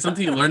 it's like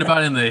something you learn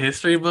about in the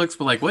history books,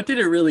 but like, what did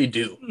it really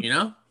do? You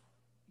know?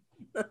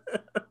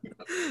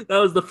 That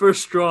was the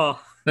first straw.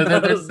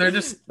 They're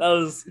just that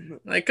was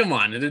like, come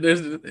on,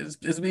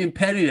 it's being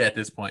petty at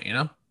this point, you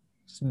know?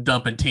 Just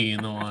dumping tea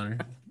in the water.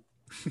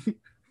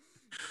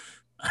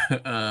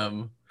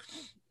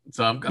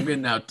 So I'm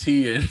getting out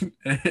tea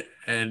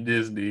and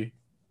Disney.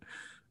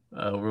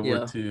 World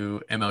War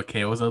II,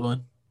 MLK. What was the other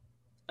one?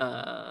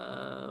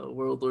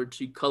 World War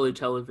II color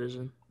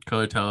television.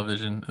 Color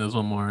television. There's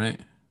one more, right?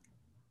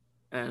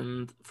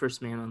 And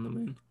First Man on the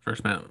Moon.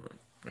 First Man on the Moon.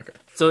 Okay.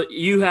 So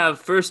you have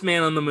First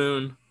Man on the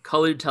Moon,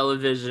 colored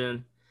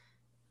television,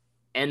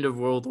 End of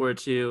World War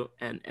II,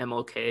 and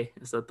MLK.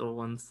 Is that the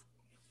ones?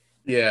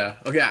 Yeah.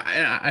 Okay.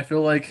 I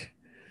feel like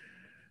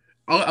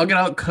I'll get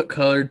out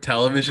colored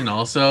television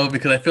also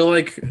because I feel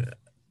like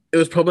it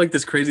was probably like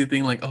this crazy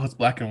thing like, oh, it's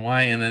black and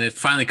white, and then it's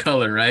finally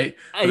color, right?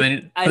 I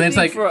think it's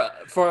like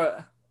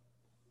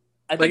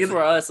I think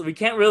for us, we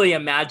can't really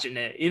imagine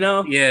it, you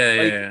know? Yeah,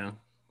 like, yeah.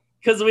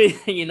 Because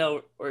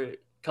we're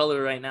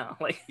color right now.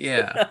 Like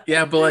yeah,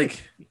 but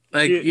like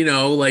like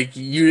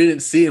you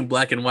didn't see in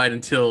black and white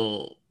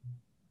until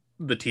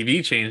the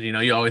TV changed. You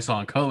know, you always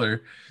saw in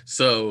color.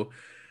 So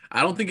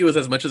I don't think it was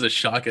as much as a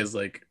shock as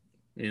like,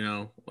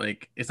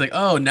 like it's like,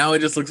 oh, now it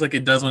just looks like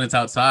it does when it's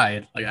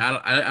outside. Like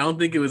I don't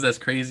think it was as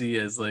crazy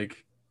as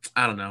like,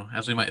 I don't know,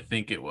 as we might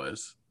think it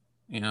was.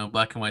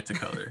 Black and white to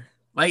color.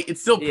 Like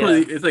it's still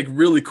pretty. Yeah. It's like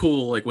really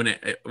cool. Like when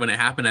it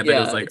happened, I bet it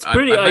was like it's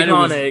pretty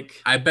iconic.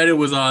 I bet it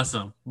was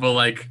awesome. But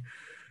like,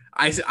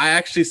 I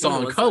actually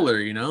saw in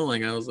color.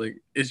 Like I was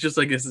like, it's just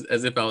like it's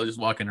as if I was just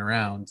walking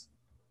around.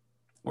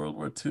 World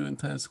War II in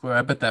Times Square.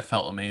 I bet that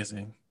felt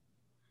amazing.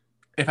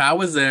 If I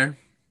was there,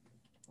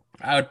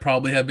 I would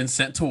probably have been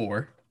sent to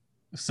war.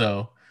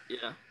 So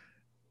yeah,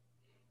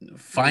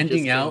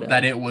 finding out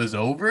that it was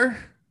over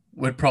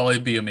would probably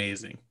be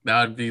amazing.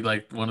 That would be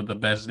like one of the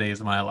best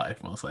days of my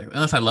life, most likely.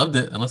 Unless I loved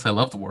it. Unless I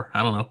loved war.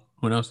 I don't know.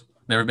 Who knows?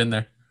 Never been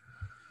there.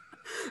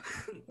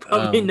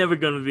 Probably never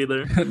gonna be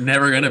there.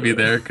 Never gonna be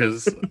there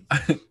because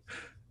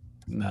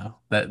no,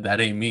 that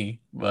ain't me.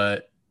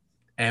 But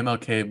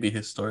MLK would be a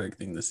historic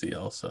thing to see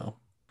also.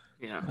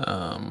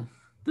 Yeah.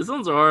 This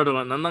one's a hard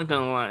one. I'm not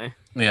gonna lie.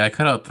 Yeah, I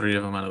cut out 3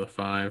 of them out of the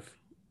 5.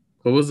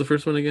 What was the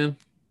first one again?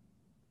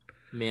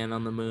 Man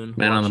on the Moon.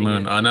 Man on the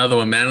Moon. Another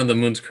one. Man on the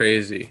Moon's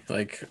crazy.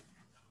 Like,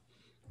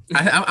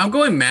 I'm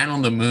going Man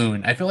on the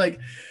Moon. I feel like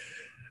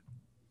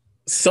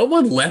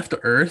someone left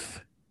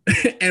Earth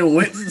and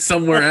went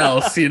somewhere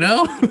else,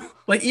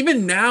 Like,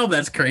 even now,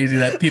 that's crazy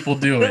that people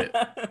do it.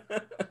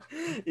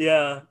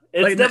 Yeah.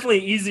 It's like,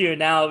 definitely easier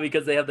now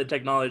because they have the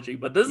technology.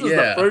 But this is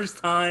the first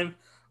time,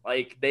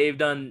 Like they've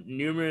done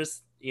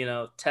numerous,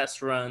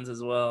 test runs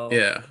as well.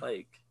 Yeah.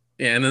 Like,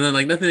 Yeah, and then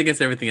like nothing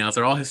against everything else.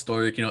 They're all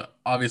historic.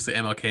 Obviously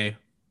MLK,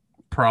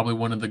 probably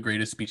one of the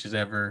greatest speeches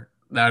ever.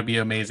 That would be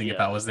amazing if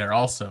I yeah. was there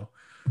also.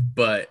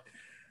 But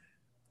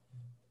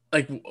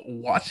like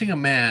watching a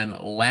man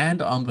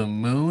land on the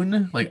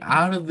moon, like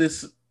out of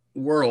this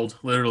world,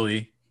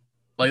 literally,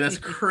 like that's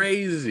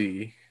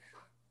crazy.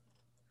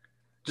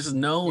 Just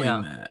knowing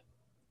Yeah. that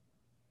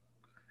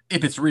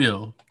if it's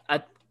real.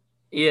 I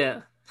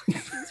yeah.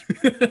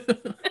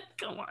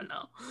 Come on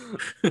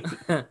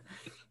now.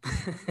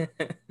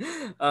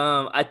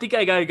 I think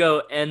I gotta go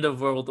end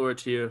of World War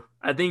II.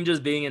 I think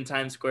just being in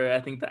Times Square,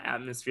 I think the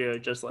atmosphere,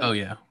 just Oh like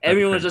yeah, that'd be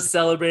everyone was crazy. just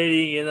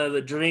celebrating,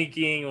 the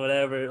drinking,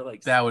 whatever.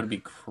 Like, That would be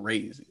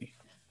crazy.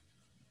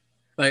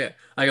 Like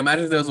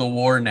imagine if there was a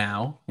war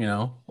now,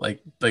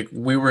 like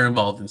we were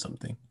involved in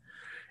something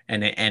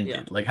and it yeah.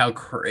 ended. Like how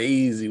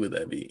crazy would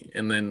that be?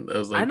 And then I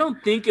was I like,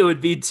 don't think it would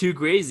be too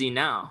crazy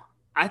now.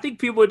 I think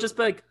people would just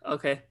be like,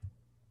 okay,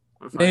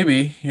 we're fine.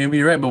 maybe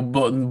you're right,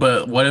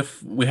 but what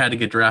if we had to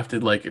get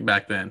drafted like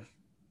back then?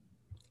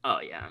 Oh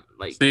yeah,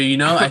 So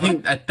like I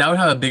think that would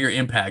have a bigger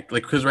impact.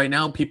 Like because right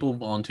now people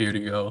volunteer to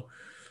go,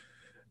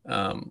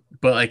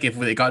 but like if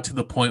they got to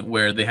the point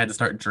where they had to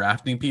start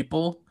drafting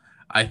people,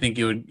 I think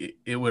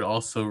it would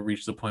also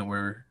reach the point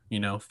where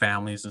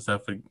families and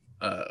stuff would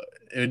uh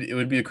it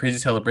would be a crazy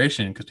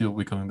celebration because people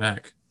would be coming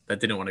back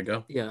that didn't want to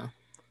go. yeah,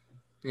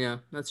 yeah,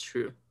 that's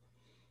true.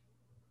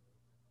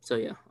 So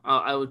yeah,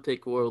 I would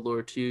pick World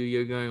War II.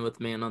 You're going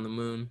with Man on the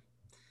Moon,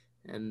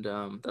 and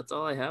that's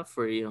all I have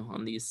for you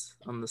on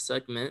the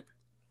segment.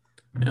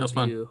 Yeah, it was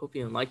fun. Hope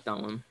you like that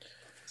one.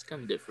 It's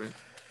kind of different.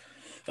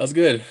 That was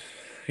good.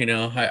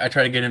 I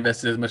try to get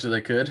invested as much as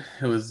I could.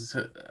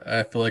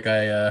 I feel like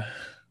I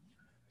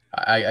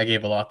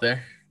gave a lot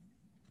there.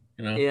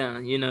 You know, Yeah,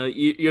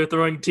 you're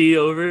throwing tea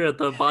over at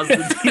the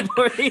Boston Tea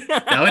Party.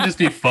 that would just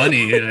be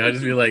funny. I'd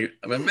just be like,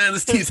 man,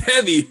 this tea's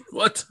heavy.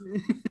 What?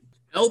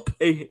 Help!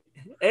 Hey,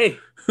 hey,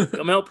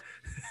 come help.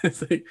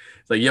 It's like,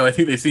 yo, I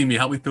think they see me.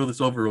 Help me throw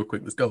this over real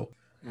quick. Let's go.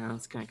 Yeah,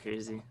 that's kind of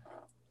crazy.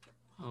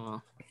 Oh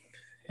well.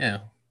 Yeah.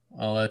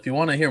 Well, if you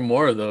want to hear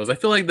more of those, I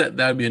feel like that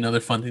would be another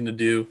fun thing to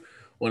do.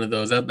 One of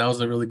those. That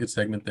was a really good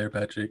segment there,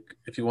 Patrick.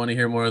 If you want to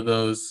hear more of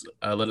those,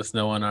 let us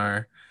know on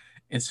our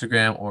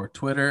Instagram or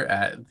Twitter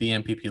at the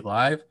MPP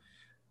Live.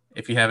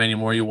 If you have any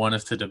more you want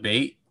us to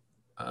debate,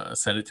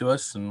 send it to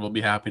us, and we'll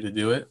be happy to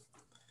do it.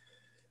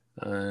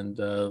 And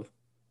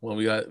well,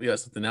 we got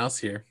something else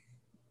here.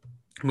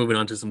 Moving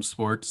on to some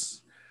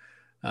sports.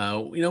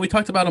 We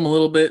talked about them a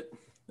little bit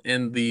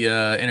in the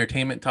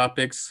entertainment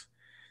topics.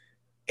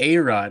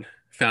 A-Rod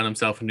found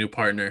himself a new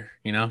partner,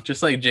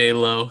 just like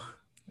J-Lo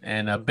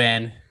and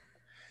Ben.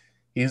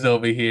 He's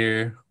over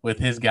here with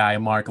his guy,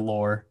 Mark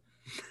Lore.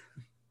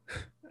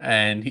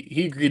 And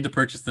he agreed to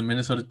purchase the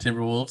Minnesota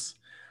Timberwolves,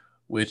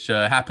 which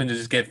happened to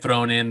just get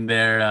thrown in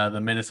there, the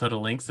Minnesota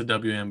Lynx, the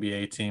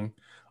WNBA team,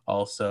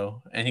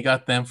 also. And he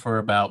got them for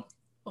about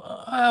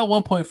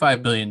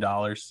 $1.5 billion.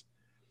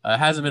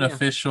 Hasn't been Yeah,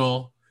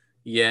 official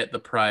yet, the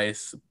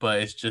price,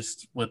 but it's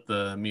just what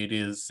the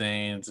media is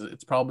saying.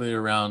 It's probably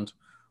around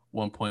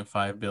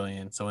 1.5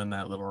 billion, so in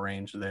that little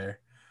range there.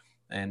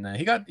 And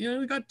he got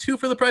two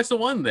for the price of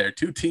one there.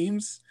 Two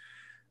teams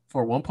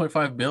for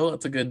 1.5 bill.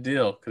 That's a good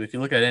deal because if you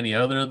look at any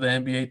other of the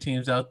NBA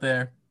teams out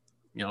there,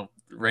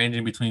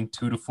 ranging between $2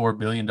 to $4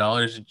 billion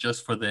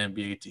just for the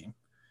NBA team.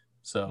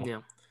 So,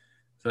 yeah,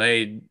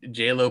 hey,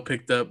 J Lo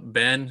picked up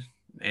Ben,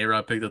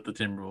 A-Rod picked up the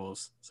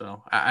Timberwolves.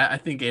 So I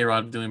think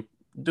A-Rod doing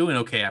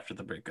okay after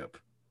the breakup.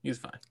 He's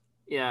fine.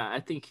 yeah. I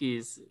think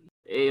he's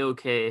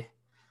a-okay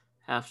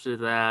after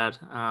that.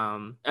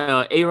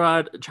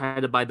 A-Rod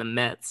tried to buy the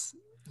Mets.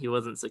 He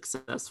wasn't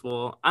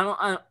successful.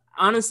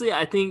 Honestly,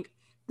 I think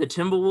the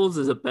Timberwolves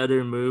is a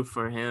better move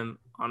for him.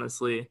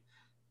 Honestly,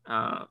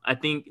 I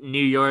think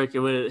New York, it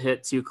would have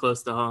hit too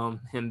close to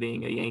home. Him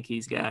being a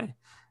Yankees guy,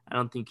 I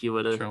don't think he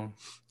would have True.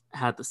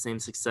 had the same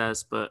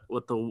success. But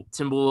with the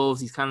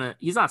Timberwolves,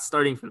 he's not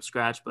starting from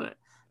scratch, but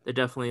they're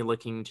definitely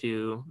looking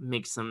to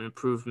make some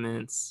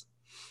improvements.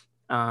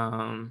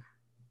 Um,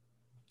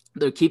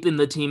 they're keeping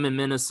the team in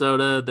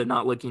Minnesota. They're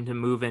not looking to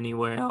move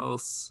anywhere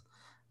else.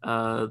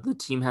 The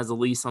team has a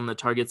lease on the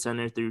Target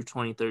Center through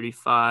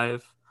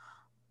 2035,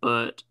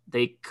 but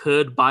they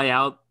could buy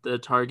out the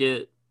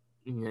Target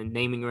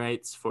naming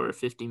rights for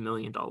 $50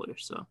 million.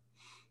 So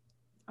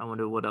I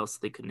wonder what else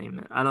they could name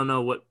it. I don't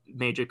know what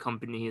major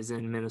company is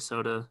in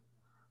Minnesota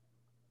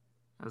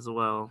as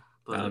well,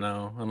 I don't but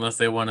know unless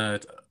they want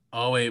to.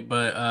 Oh wait,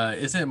 but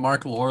isn't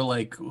Mark Lore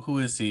like who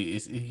is he?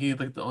 Is he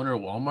like the owner of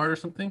Walmart or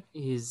something?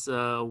 he's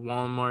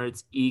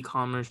Walmart's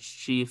e-commerce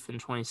chief in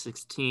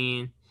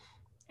 2016.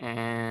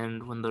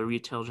 And when the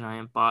retail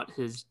giant bought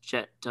his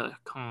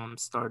Jet.com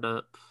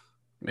startup.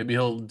 Maybe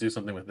he'll do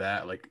something with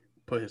that, like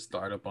put his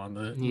startup on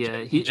the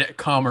Yeah,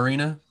 Jetcom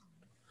Arena,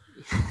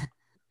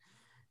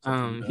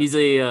 something like that. he's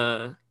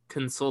a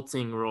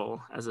consulting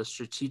role as a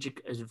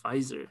strategic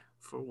advisor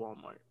for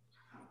Walmart.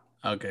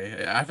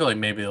 Okay, I feel like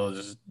maybe he'll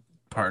just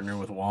partner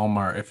with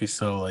Walmart if he's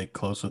so like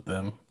close with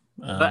them.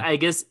 But Uh, I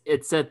guess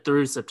it said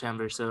through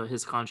September, so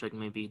his contract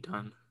may be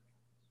done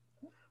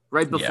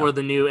right yeah, before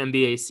the new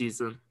NBA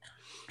season.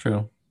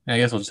 true. Yeah, I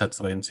guess we'll just have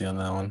to wait and see on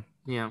that one.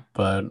 Yeah.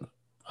 But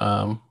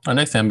our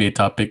next NBA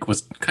topic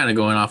was kind of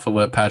going off of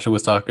what Patrick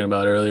was talking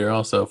about earlier,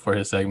 also for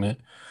his segment.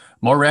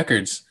 More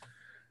records.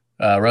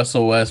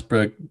 Russell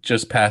Westbrook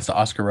just passed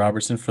Oscar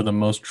Robertson for the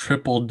most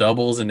triple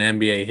doubles in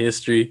NBA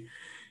history.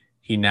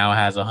 He now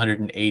has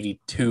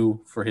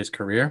 182 for his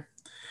career.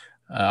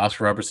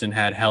 Oscar Robertson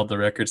had held the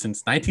record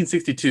since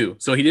 1962.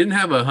 So he didn't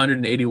have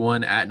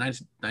 181 at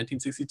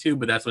 1962,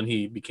 but that's when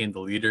he became the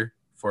leader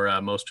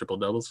for most triple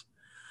doubles.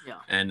 Yeah.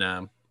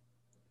 And,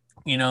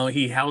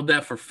 he held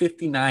that for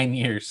 59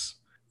 years.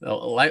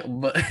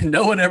 But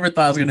no one ever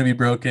thought it was going to be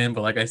broken.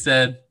 But like I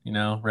said,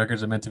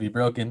 records are meant to be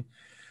broken.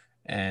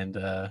 And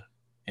yeah,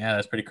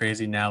 that's pretty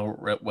crazy. Now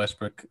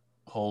Westbrook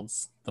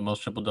holds the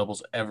most triple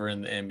doubles ever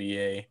in the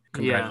NBA. Yeah.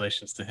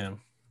 Congratulations to him.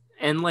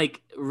 And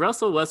like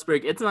Russell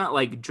Westbrook, it's not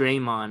like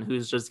Draymond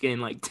who's just getting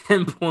like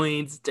 10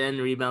 points, 10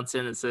 rebounds,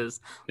 10 assists.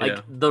 Yeah,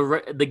 Like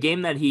the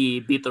game that he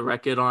beat the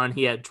record on,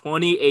 he had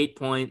 28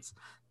 points,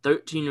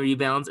 13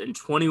 rebounds, and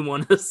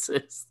 21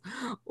 assists.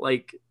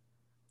 Like,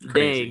 dang,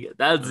 crazy.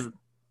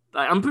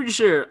 I'm pretty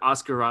sure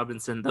Oscar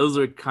Robinson, those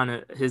are kind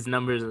of his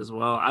numbers as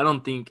well. I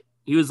don't think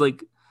he was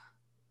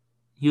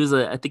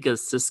I think a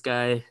assist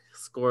guy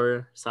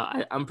scorer. So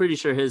I'm pretty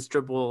sure his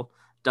triple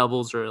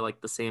doubles are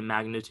like the same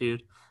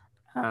magnitude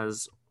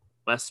as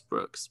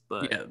Westbrook's,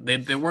 but Yeah,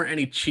 they weren't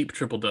any cheap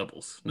triple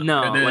doubles. No,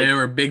 no, they like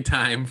were big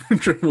time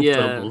triple yeah,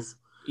 doubles.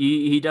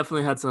 he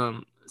definitely had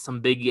some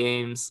big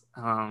games.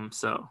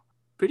 So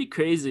pretty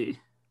crazy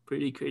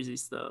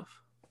stuff.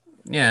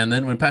 Yeah, and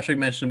then when Patrick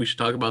mentioned we should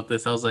talk about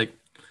this, I was like,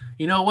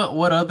 you know what?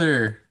 What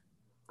other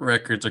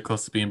records are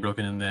close to being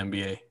broken in the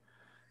NBA?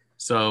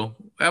 So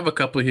I have a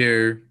couple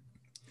here.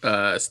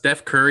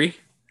 Steph Curry,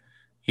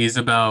 he's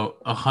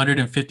about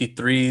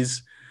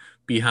 153s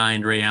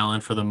behind Ray Allen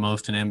for the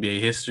most in NBA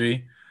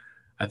history.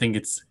 I think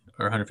it's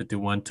or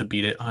 151 to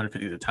beat it,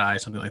 150 to tie,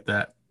 something like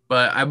that.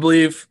 But I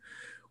believe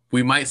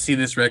we might see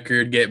this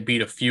record get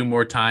beat a few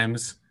more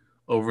times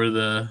over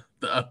the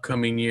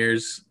upcoming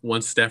years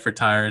once Steph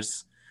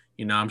retires.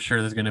 I'm sure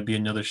there's going to be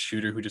another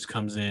shooter who just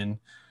comes in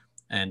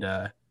and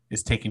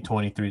is taking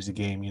 23s a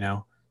game.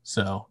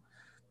 So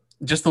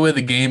just the way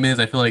the game is,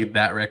 I feel like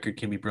that record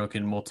can be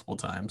broken multiple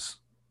times.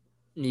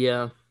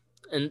 Yeah,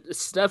 and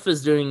Steph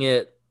is doing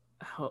it.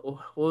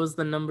 What was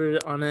the number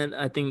on it?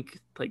 I think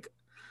like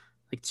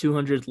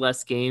 200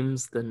 less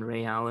games than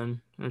Ray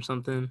Allen or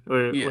something,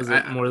 or Yeah, was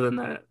it more than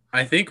that?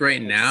 I think right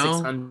Like now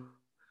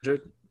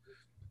 600.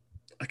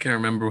 I can't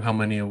remember how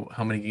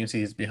many games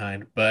he's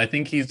behind, but I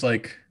think he's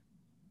like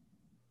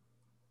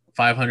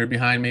 500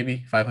 behind,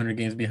 maybe 500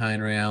 games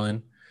behind Ray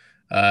Allen.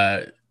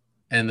 Uh,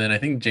 and then I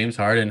think James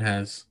Harden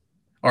has,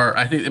 or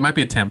I think it might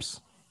be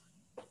attempts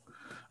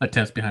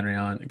behind Ray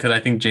Allen because I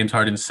think James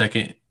Harden's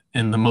second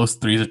in the most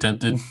threes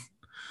attempted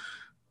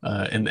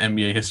in the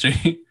NBA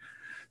history.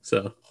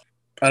 So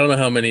I don't know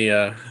how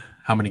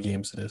many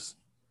games it is.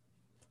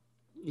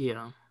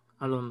 Yeah,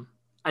 I don't.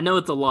 I know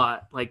it's a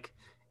lot, like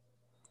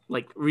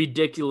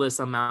ridiculous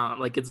amount.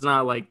 Like it's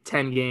not like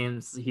 10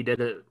 games he did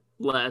it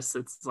less.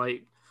 It's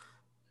like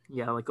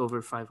yeah, like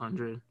over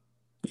 500.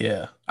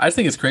 Yeah, I just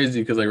think it's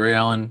crazy because like Ray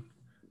Allen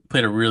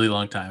played a really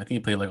long time. I think he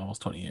played like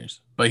almost 20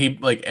 years. But he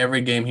like every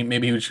game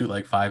he would shoot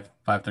like five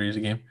threes a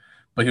game,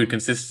 but he would Mm.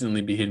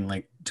 consistently be hitting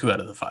like two out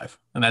of the five,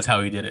 and that's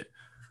how he did it,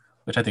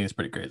 which I think is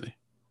pretty crazy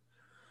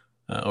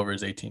over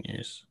his 18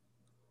 years.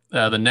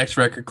 The next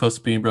record close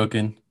to being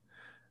broken,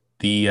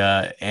 the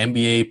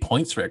NBA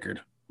points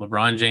record.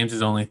 LeBron James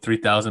is only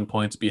 3,000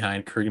 points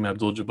behind Kareem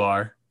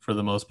Abdul-Jabbar for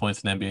the most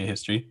points in NBA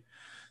history.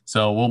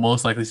 So we'll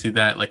most likely see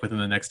that like within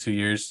the next 2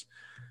 years,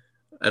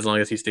 as long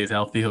as he stays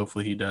healthy.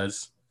 Hopefully he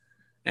does,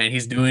 and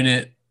he's doing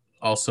it.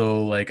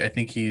 Also, like I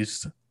think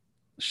he's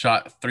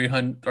shot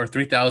 300 or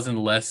 3,000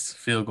 less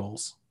field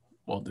goals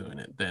while doing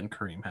it than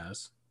Kareem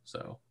has.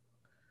 So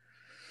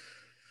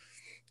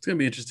it's gonna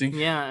be interesting.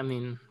 Yeah, I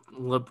mean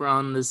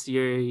LeBron this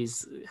year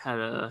he's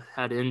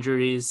had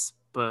injuries,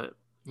 but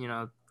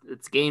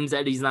it's games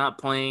that he's not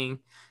playing,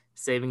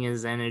 saving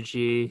his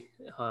energy.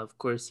 Of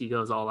course, he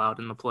goes all out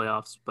in the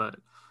playoffs, but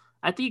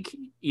I think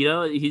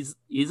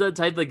he's a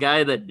type of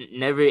guy that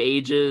never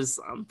ages.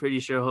 I'm pretty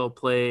sure he'll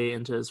play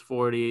into his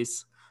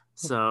 40s.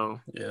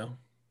 So Yeah.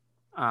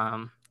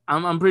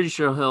 I'm pretty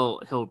sure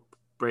he'll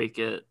break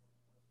it.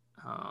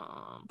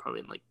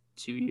 Probably in like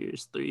 2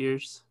 years, 3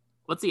 years.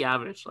 What's the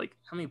average? Like,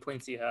 how many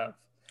points do you have?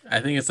 I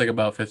think it's like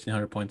about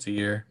 1,500 points a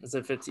year. Is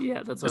it 50?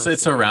 Yeah, that's what I It's was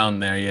it's thinking. around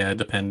there, yeah,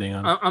 depending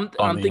on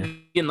I'm the year.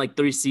 thinking like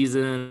 3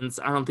 seasons.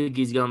 I don't think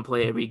he's gonna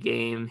play every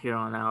game here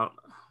on out.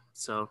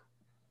 So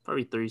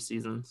probably 3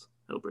 seasons.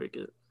 He'll break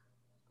it.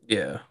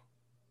 Yeah.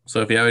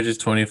 So if he averages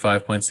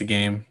 25 points a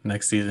game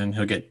next season,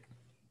 he'll get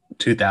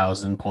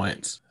 2,000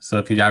 points. So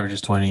if he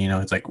averages 20,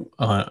 it's like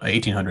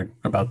 1,800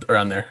 about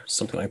around there,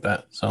 something like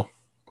that. So,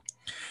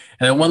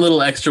 and then one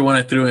little extra one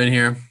I threw in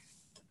here,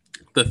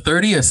 the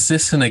 30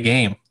 assists in a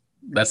game.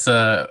 That's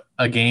a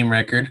game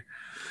record.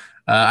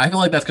 I feel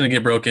like that's going to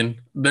get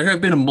broken. There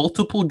have been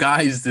multiple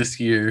guys this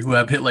year who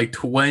have hit like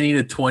 20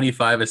 to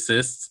 25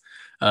 assists.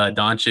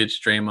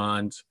 Doncic,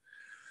 Draymond,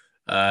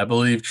 I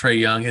believe Trey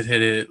Young has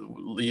hit it.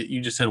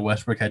 You just said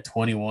Westbrook had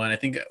 21. I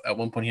think at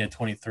one point he had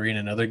 23 in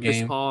another Chris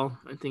game. Paul,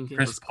 I think it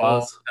Chris was Paul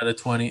close. had a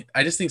 20.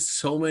 I just think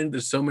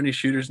there's so many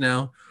shooters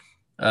now,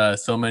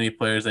 so many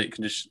players that you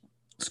can just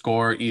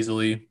score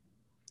easily.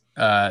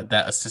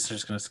 That assist is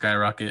just going to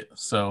skyrocket.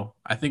 So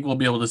I think we'll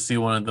be able to see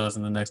one of those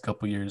in the next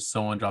couple years.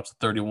 Someone drops a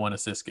 31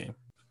 assist game.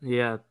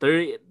 Yeah,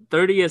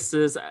 30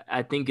 assists,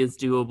 I think is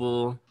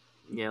doable.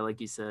 Yeah,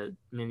 like you said,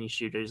 many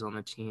shooters on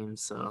the team.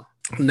 So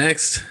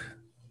Next,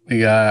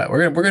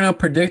 we're gonna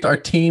predict our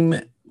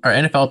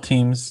NFL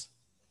teams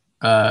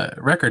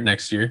record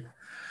next year.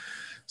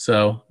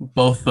 So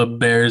both the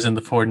Bears and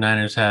the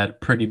 49ers had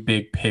pretty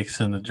big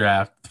picks in the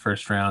draft,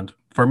 first round.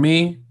 For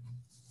me,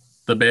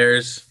 the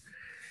Bears,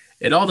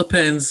 it all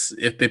depends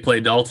if they play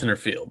Dalton or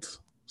Fields.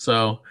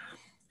 So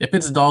if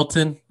it's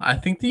Dalton, I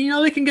think they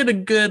can get a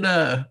good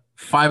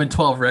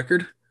 5-12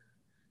 record.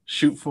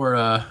 Shoot for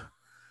a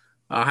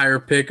higher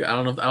pick.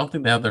 I don't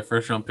think they have their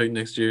first round pick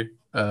next year.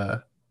 I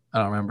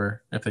don't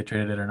remember if they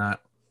traded it or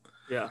not.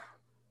 yeah,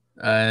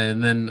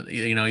 And then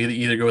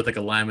either go with like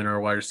a lineman or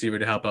a wide receiver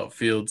to help out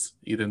Fields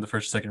either in the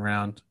first or second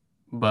round.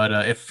 But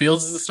if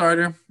Fields is the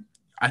starter,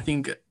 I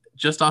think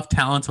just off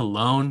talent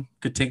alone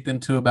could take them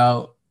to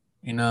about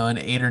an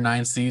 8 or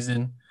 9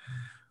 season,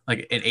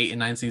 like an 8 and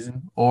 9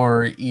 season,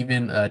 or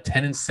even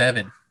 10 and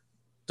 7,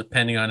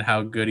 depending on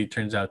how good he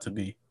turns out to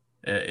be.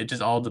 It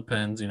just all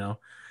depends,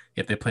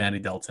 if they play Andy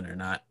Dalton or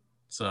not.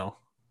 So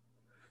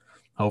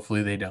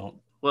hopefully they don't.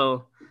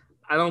 well,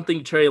 I don't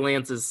think Trey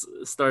Lance is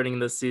starting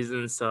this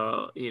season.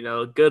 So,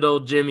 good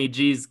old Jimmy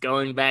G's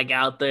going back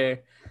out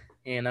there,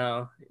 you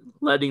know,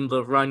 letting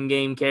the run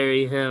game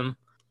carry him.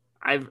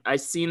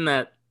 I've seen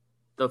that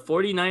the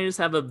 49ers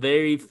have a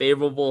very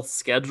favorable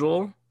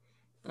schedule.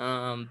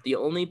 The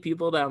only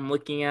people that I'm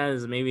looking at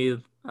is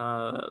maybe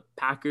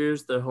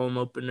Packers, their home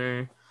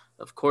opener.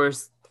 Of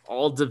course,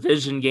 all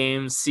division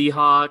games,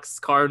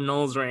 Seahawks,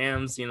 Cardinals,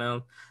 Rams,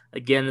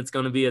 again, it's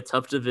going to be a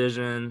tough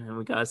division, and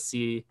we got to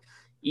see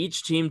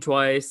each team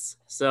twice.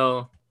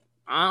 So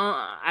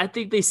I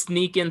think they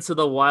sneak into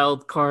the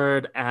wild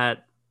card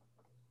at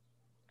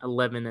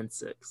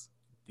 11-6. I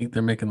think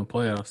they're making the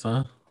playoffs,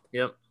 huh?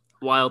 Yep.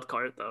 Wild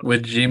card, though.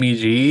 With Jimmy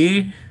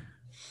G.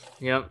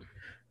 Yep.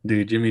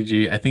 Dude, Jimmy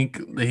G, I think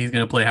that he's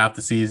going to play half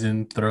the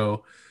season,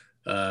 throw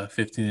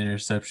 15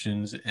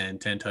 interceptions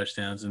and 10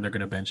 touchdowns, and they're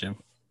going to bench him.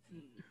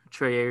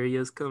 Trey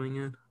Arias coming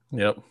in.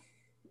 Yep.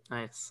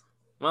 Nice.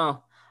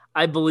 Well,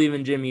 I believe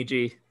in Jimmy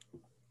G.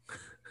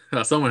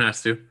 Someone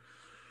has to.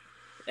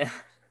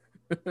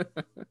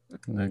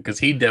 Because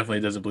he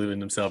definitely doesn't believe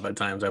in himself at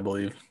times, I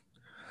believe.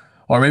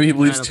 Or maybe he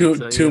believes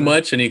too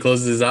much and he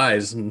closes his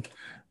eyes and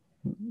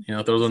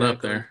throws one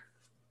up there.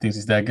 Thinks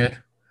he's that good.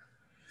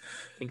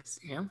 Thinks,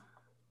 yeah.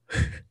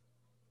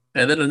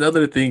 And then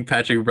another thing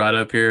Patrick brought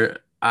up here,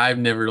 I've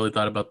never really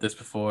thought about this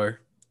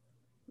before.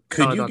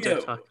 Could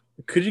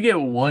you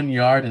get 1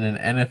 yard in an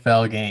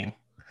NFL game?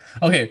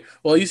 Okay,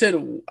 well, you said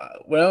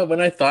when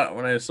I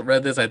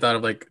read this, I thought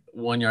of like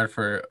 1 yard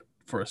for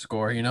a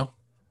score. Yeah.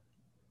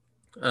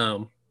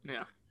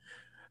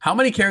 How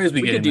many carries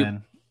we getting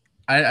then?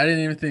 I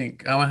didn't even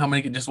think. How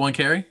many? Just one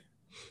carry?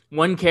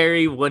 1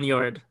 carry, 1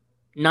 yard.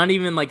 Not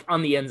even like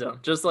on the end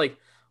zone. Just like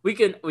we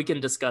can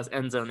discuss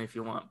end zone if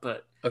you want,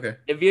 but okay.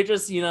 If you're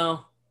just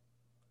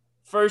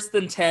 1st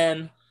and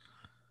 10,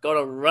 go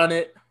to run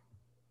it,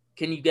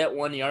 can you get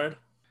 1 yard?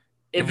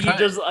 If you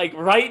just like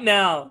right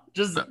now,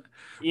 just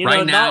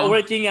right now, not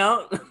working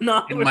out,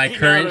 not in working my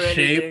current out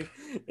shape,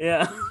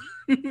 yeah.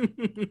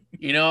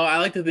 I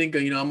like to think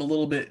I'm a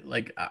little bit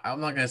like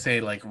I'm not gonna say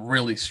like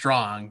really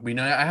strong, but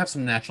I have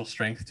some natural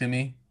strength to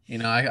me.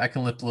 I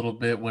can lift a little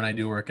bit when I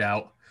do work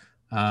out.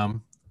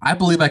 I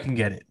believe I can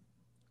get it.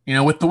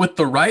 With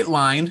the right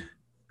line,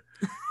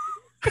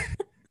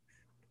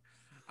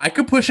 I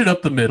could push it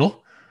up the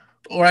middle,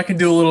 or I can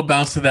do a little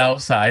bounce to the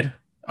outside.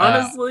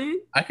 Honestly,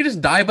 I could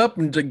just dive up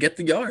and get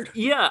the yard.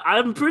 Yeah,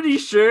 I'm pretty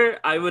sure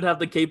I would have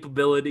the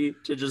capability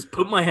to just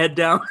put my head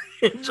down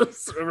and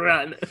just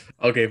run.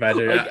 Okay,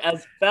 Patrick.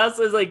 As fast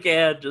as I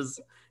can, just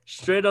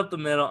straight up the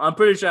middle. I'm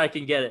pretty sure I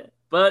can get it.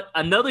 But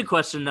another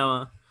question,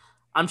 Noah.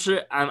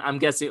 I'm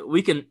guessing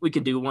we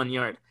can do 1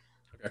 yard.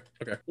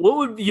 Okay.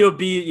 What would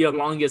be your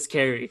longest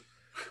carry?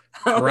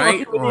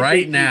 Right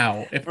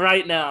now.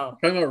 Right now.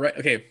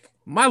 Okay.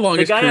 My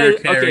longest career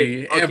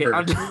carry ever.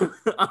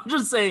 I'm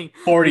just saying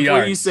 40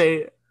 yards.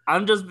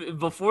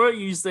 Before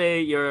you say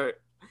your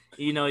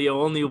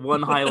only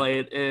one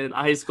highlight in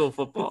high school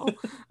football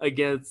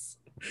against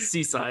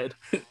Seaside.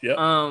 Yep.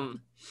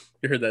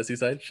 You heard that,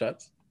 Seaside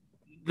shots?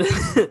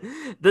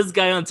 This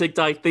guy on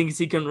TikTok thinks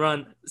he can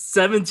run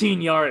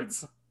 17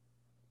 yards.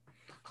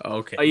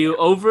 Okay. Are you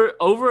over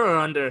or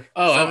under?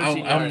 Oh,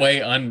 I'm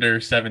way under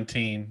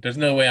 17. There's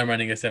no way I'm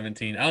running a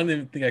 17. I don't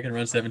even think I can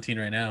run 17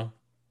 right now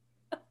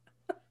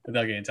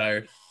without getting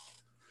tired.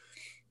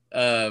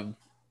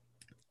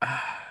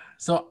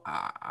 So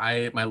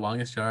my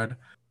longest yard,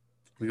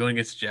 We going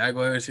against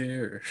Jaguars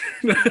here?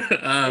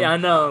 Yeah, I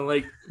know.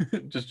 Like,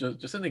 just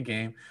in the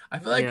game. I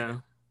feel like yeah,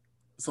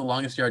 it's the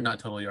longest yard, not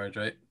total yards,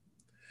 right?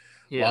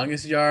 yeah.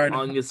 Longest yard.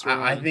 Longest I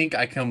run, think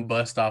I can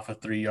bust off a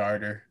 3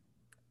 yarder.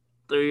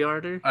 3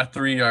 yarder. A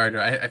 3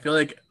 yarder. I feel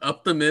like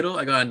up the middle,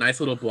 I got a nice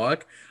little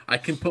block. I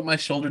can put my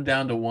shoulder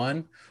down to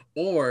one,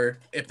 or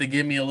if they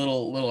give me a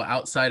little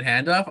outside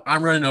handoff,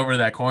 I'm running over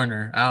that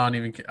corner. I don't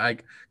even. I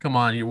come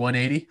on, you're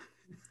 180,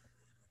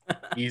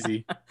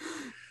 easy.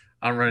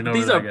 I'm running But over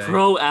these are that guy.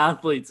 pro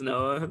athletes,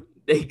 Noah.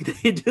 They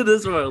do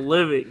this for a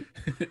living.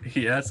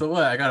 Yeah. So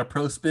what? I got a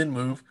pro spin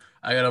move.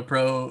 I got a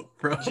pro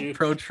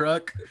Juke.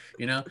 truck.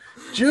 You know,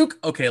 juke.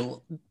 Okay,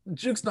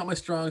 juke's not my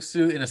strong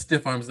suit, and a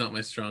stiff arm's not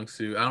my strong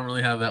suit. I don't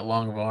really have that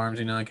long of arms.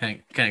 You know, I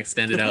can't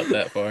extend it out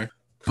that far.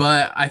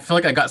 But I feel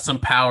like I got some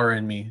power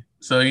in me.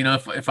 So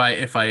if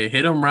I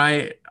hit him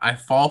right, I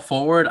fall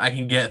forward, I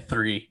can get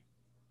three.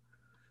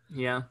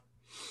 Yeah,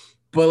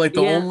 But like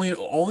the yeah,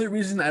 only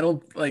reason I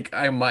don't like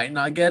I might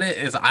not get it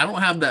is I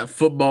don't have that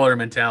footballer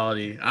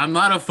mentality. I'm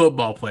not a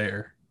football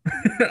player.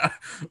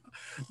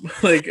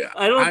 like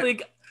I don't I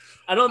think.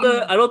 I don't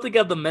know. I'm I don't think I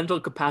have the mental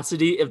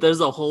capacity. If there's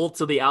a hole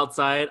to the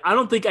outside, I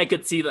don't think I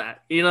could see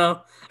that.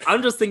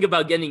 I'm just thinking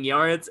about getting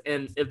yards,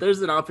 and if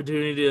there's an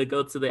opportunity to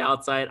go to the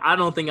outside, I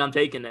don't think I'm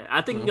taking it.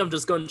 I think I'm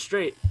just going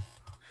straight.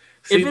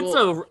 see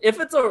well If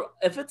it's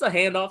a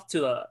handoff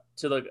to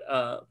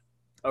the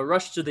a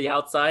rush to the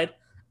outside,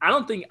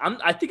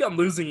 I think I'm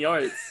losing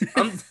yards.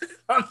 I'm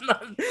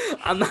not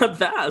I'm not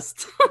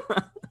fast.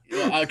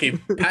 well, okay,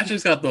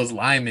 Patrick's got those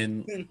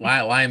lineman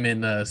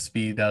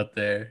speed out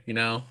there, you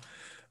know.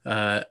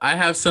 I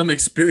have some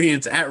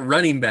experience at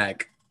running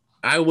back.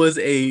 I was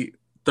a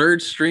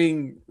third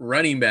string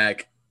running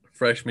back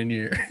freshman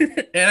year,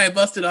 and I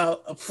busted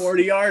out a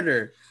 40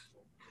 yarder.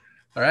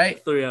 All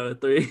right. 3 out of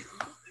 3.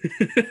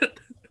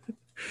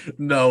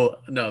 No,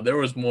 there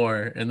was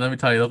more. And let me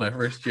tell you, that was my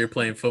first year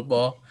playing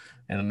football.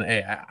 And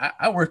hey,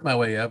 I worked my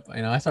way up.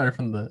 I started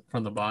from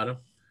the bottom.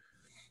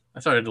 I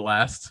started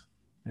last,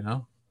 you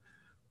know.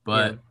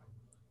 Yeah. But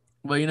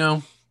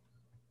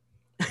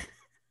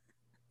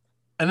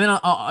and then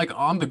like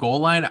on the goal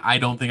line, I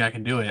don't think I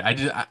can do it. I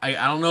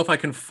don't know if I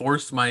can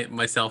force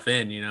myself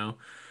in,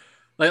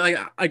 like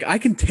I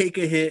can take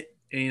a hit,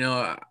 and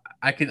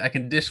I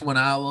can dish one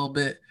out a little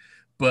bit,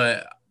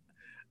 but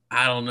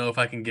I don't know if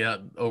I can get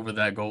over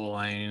that goal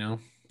line.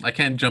 I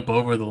can't jump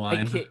over the I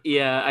line. can't.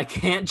 Yeah, I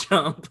can't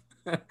jump.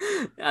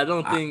 I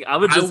don't I think I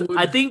would I just. I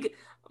would think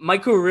my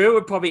career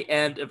would probably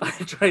end if I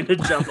tried to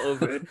jump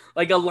over it.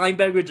 Like a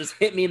linebacker would just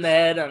hit me in the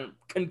head and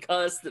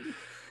concussed and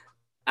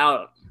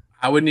out.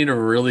 I would need a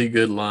really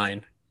good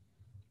line.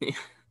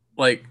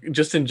 Like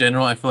just in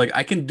general, I feel like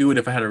I can do it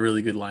if I had a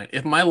really good line.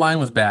 If my line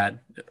was bad,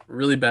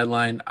 really bad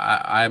line,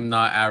 I'm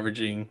not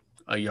averaging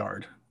a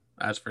yard.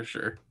 That's for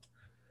sure.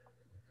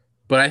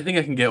 But I think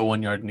I can get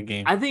 1 yard in a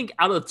game. I think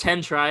out of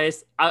 10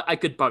 tries, I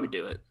could probably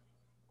do it.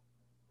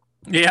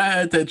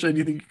 Yeah, attention. Do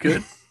you think you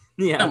could?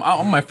 Yeah.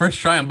 On my first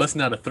try, I'm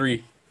busting out a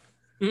three,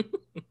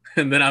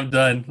 and then I'm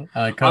done.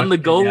 On Coach, the get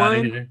me goal out of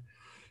line, here.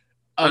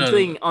 Oh I'm no!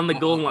 saying on the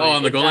goal Oh, line.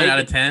 on the If goal line I out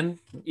of could, 10,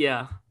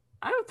 yeah,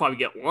 I would probably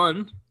get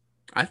one,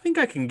 I think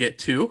I can get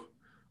two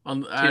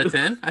on out of two.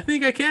 10. I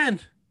think I can.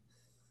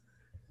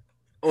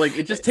 Like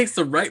it just takes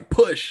the right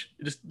push,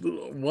 just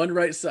one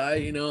right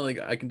side. Like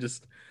I can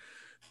just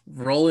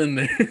roll in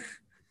there.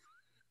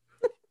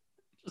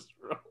 Just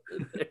roll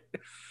in there.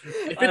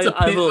 If it's I, a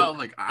I pin, will I'm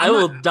like I I'm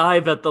will not.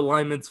 dive at the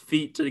lineman's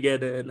feet to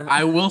get in.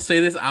 I will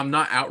say this: I'm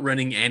not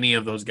outrunning any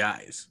of those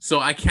guys, so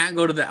I can't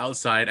go to the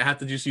outside. I have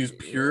to just use Yeah.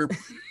 pure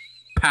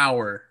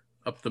power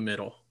up the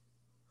middle.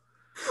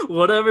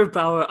 Whatever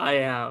power I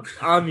have,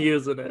 I'm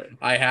using it.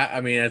 I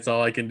mean, that's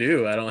all I can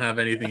do. I don't have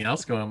anything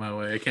else going my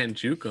way. I can't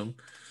juke them.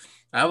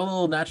 I have a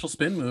little natural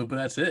spin move, but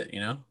that's it.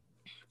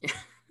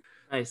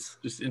 Nice.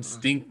 Just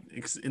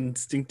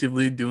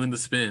instinctively doing the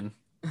spin.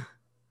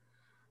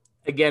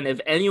 Again, if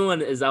anyone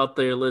is out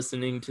there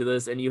listening to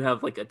this and you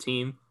have like a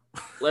team,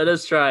 let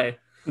us try.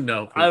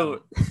 No, I please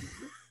would. don't.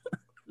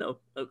 No.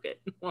 Okay.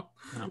 Well,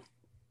 No.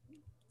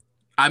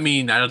 I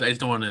mean, I just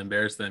don't want to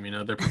embarrass them.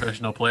 They're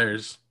professional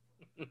players.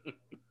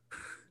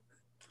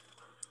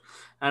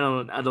 I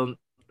don't. I don't.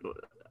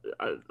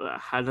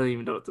 I don't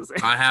even know what to say.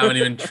 I haven't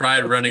even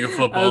tried running a I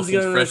football was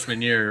since gonna.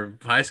 freshman year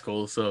of high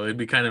school, so it'd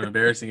be kind of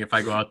embarrassing if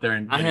I go out there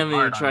and I get it haven't even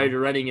hard on tried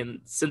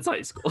running since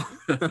high school.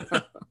 them.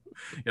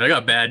 I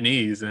got bad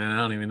knees, and I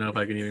don't even know if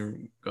I can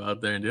even go out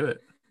there and do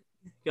it.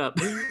 Got,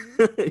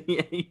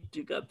 yeah, you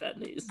do got bad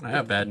knees. I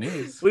have bad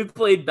knees. We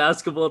played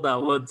basketball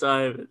that one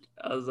time. And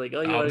I was like,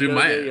 "Oh, you I'll want to do go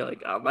my there?" You're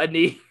like, "Oh, my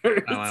knee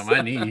hurts."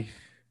 my knee.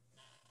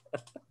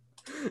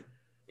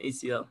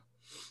 ACL.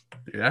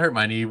 Dude, I hurt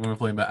my knee when we were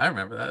playing. I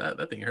remember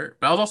that thing hurt.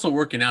 But I was also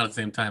working out at the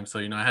same time, so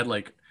I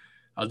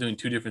was doing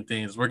two different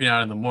things. Working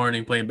out in the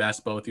morning, playing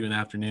basketball with you in the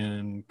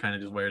afternoon, kind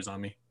of just wears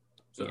on me.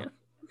 So,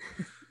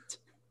 Yeah.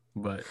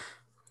 but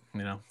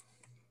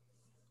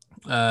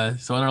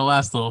so on our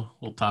last little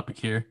topic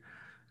here,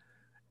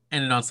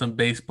 ending on some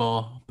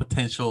baseball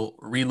potential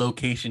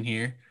relocation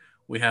here,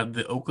 we have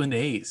the Oakland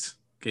A's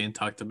getting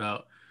talked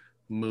about.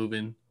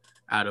 moving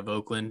out of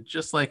Oakland,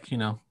 just like,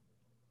 the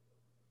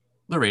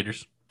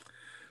Raiders.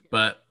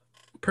 But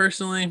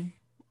personally,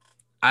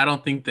 I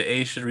don't think the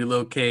A's should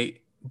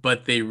relocate,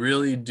 but they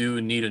really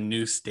do need a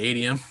new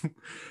stadium.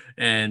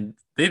 And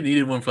they've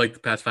needed one for like the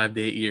past 5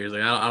 to 8 years.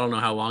 Like I don't know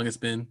how long it's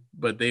been,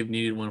 but they've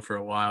needed one for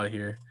a while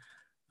here.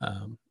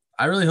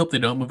 I really hope they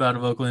don't move out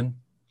of Oakland.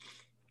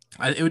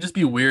 It would just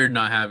be weird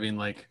not having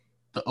like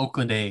the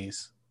Oakland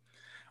A's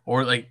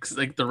or like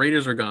the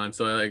Raiders are gone,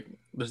 so like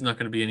there's not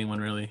going to be anyone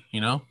really,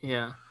 you know?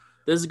 Yeah.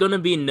 There's gonna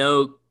be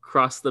no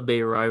cross the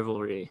bay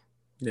rivalry.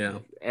 Yeah.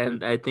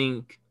 And I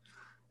think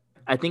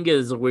it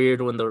was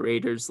weird when the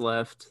Raiders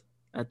left.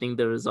 I think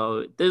there's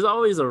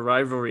always a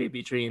rivalry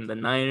between the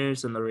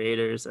Niners and the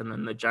Raiders, and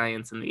then the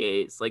Giants and the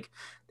A's. Like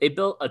they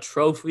built a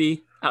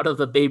trophy out of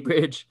the Bay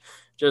Bridge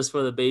just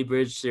for the Bay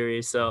Bridge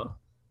series. So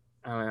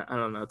I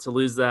don't know, to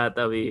lose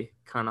that'd be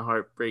kind of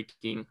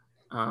heartbreaking.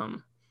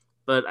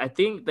 But I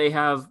think they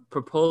have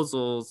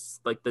proposals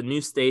like the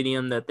new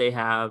stadium that they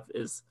have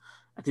is,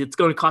 I think it's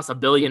going to cost $1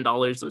 billion,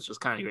 which is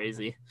kind of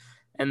crazy.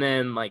 And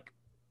then like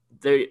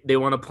they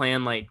want to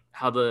plan like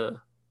how the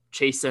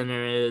Chase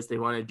Center is. They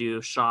want to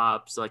do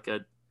shops, like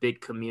a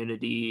big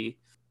community,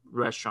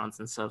 restaurants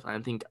and stuff. I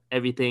think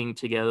everything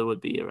together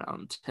would be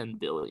around 10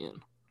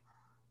 billion.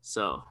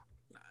 So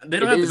They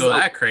don't it have to is go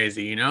that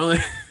crazy, you know?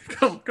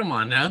 Come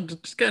on now.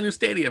 Just get a new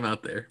stadium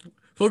out there.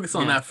 Focus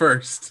on yeah. that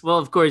first. Well,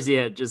 of course,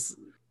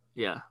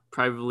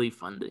 privately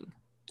funding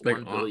Like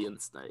 1 billion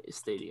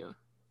stadium.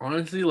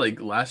 honestly, like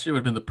last year would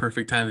have been the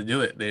perfect time to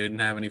do it. They didn't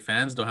have any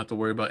fans, don't have to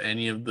worry about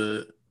any of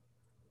the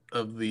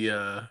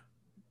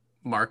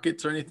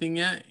markets or anything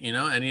yet,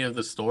 any of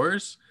the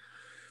stores.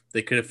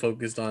 They could have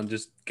focused on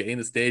just getting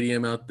the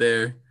stadium out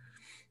there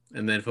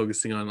and then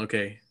focusing on,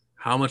 okay,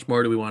 how much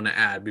more do we want to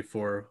add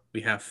before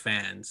we have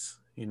fans?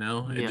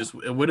 Yeah.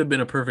 It would have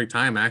been a perfect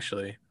time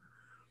actually.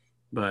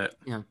 But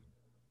Yeah.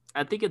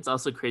 I think it's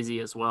also crazy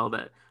as well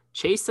that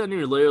Chase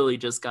Center literally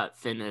just got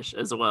finished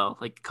as well,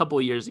 like a couple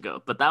of years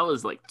ago, but that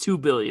was like $2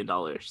 billion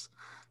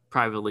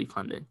privately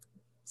funded.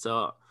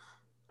 So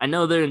I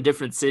know they're in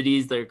different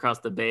cities, they're across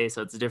the bay,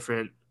 so it's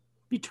different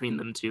between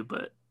them two,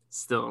 but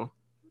still,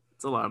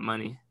 it's a lot of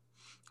money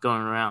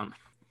going around.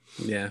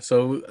 yeah,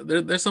 so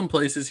there's some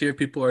places here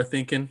people are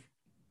thinking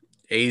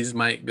A's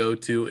might go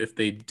to if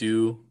they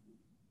do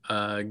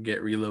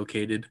get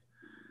relocated.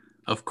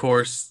 Of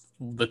course,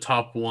 the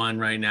top one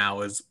right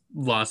now is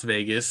Las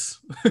Vegas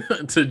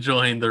to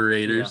join the Yeah.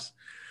 Raiders.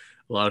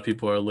 A lot of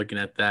people are looking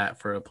at that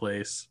for a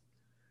place.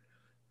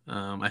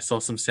 I saw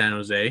some San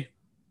Jose.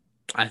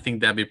 I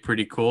think that'd be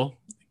pretty cool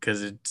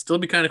because it'd still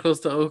be kind of close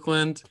to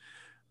Oakland,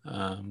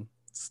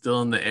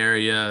 still in the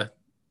area.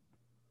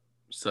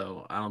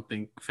 So I don't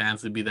think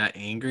fans would be that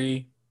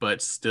angry,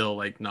 but still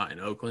like not in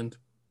Oakland.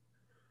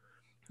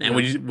 And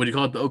Yeah. would you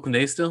call it the Oakland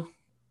A's still?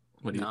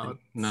 What do you No, think?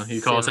 No,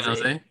 you call San it San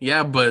Jose. Jose?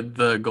 Yeah, but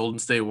the Golden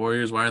State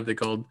Warriors, why aren't they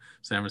called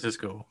San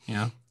Francisco?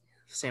 San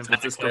Santa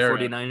Francisco Clara.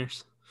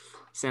 49ers.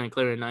 Santa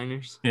Clara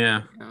Niners.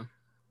 Yeah. Yeah.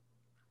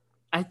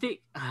 I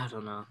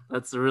don't know.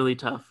 That's really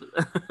tough.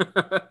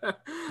 Because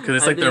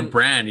it's I like their think,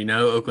 brand,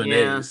 Oakland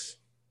yeah. A's.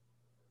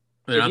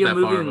 They're If not you're that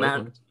far moving from that,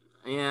 Oakland.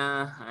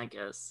 yeah, I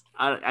guess.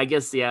 I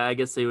guess, yeah, I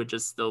guess they would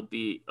just still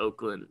be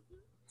Oakland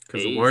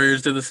Because the Warriors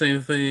A's. did the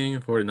same thing,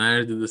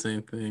 49ers did the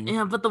same thing.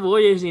 Yeah, but the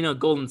Warriors,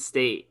 Golden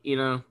State,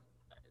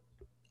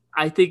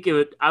 I think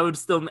I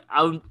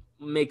would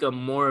make a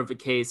more of a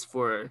case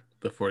for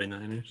The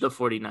 49ers. the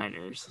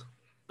 49ers,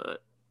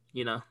 but,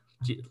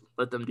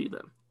 let them do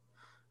them.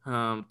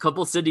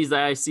 Couple cities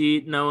that I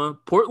see, Noah,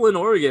 Portland,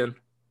 Oregon.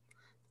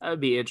 That would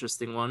be an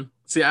interesting one.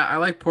 See, I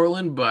like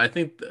Portland, but I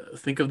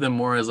think of them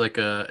more as like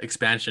a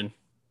expansion.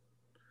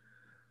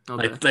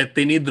 Okay. Like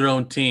they need their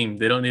own team.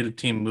 They don't need a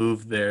team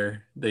move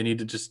there. They need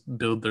to just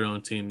build their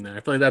own team there. I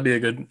feel like that'd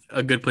be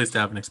a good place to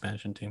have an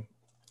expansion team.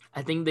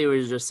 I think they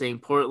were just saying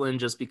Portland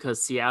just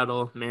because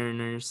Seattle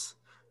Mariners,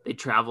 they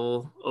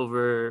travel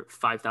over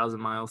 5,000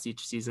 miles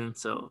each season.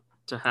 So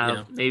to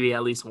have maybe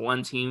at least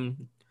one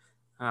team,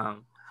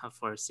 how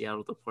far is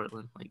Seattle to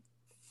Portland? Like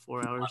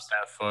 4 hours? Not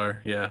that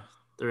far, yeah.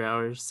 3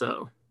 hours.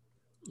 So,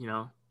 it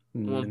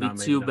won't be Not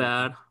made too it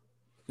bad.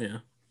 Yeah.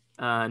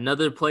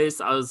 Another place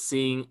I was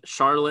seeing,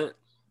 Charlotte,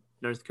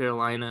 North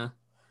Carolina.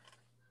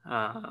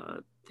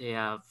 They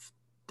have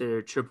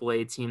their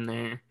AAA team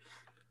there.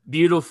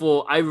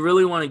 Beautiful. I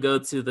really want to go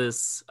to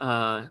this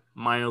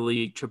minor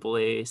league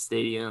AAA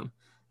stadium.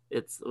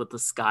 It's with the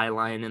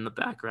skyline in the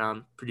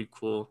background. Pretty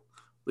cool.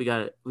 We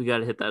got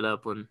to hit that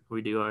up when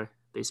we do our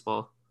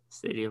baseball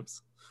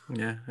stadiums.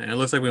 Yeah, and it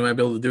looks like we might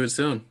be able to do it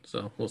soon.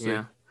 So we'll see.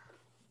 Yeah.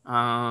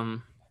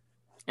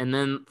 And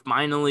then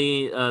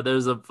finally,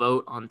 there's a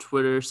vote on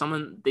Twitter.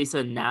 They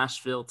said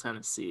Nashville,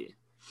 Tennessee,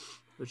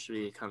 which would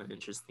be kind of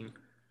interesting.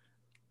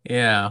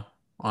 Yeah.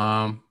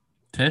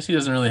 Tennessee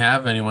doesn't really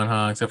have anyone,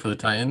 huh? Except for the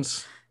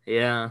Titans.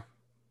 Yeah.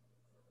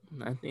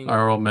 I think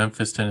our old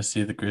Memphis,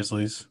 Tennessee, the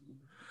Grizzlies.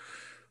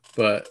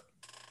 But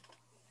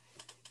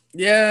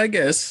yeah, I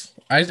guess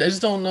I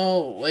just don't know,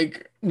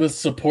 like, the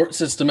support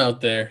system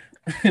out there.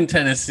 in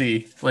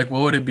Tennessee? Like,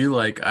 what would it be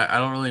like? I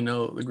don't really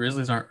know. The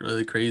Grizzlies aren't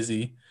really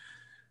crazy.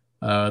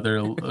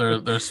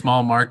 They're a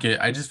small market.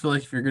 I just feel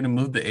like if you're gonna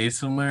move the A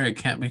somewhere, it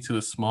can't be to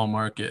a small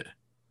market,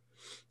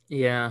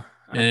 Yeah,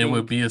 and it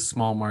would be a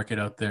small market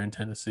out there in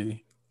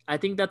Tennessee. I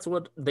think that's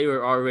what they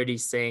were already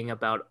saying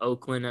about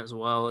Oakland as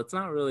well. It's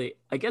not really,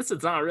 I guess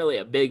it's not really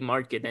a big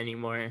market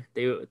anymore.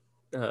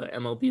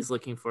 MLB is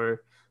looking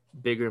for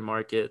bigger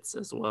markets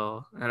as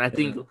well. And I Yeah.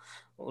 think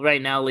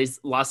right now,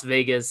 Las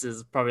Vegas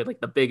is probably like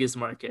the biggest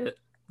market.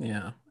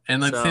 Yeah,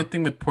 and like same So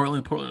thing with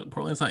Portland.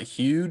 Portland's not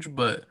huge,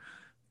 but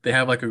they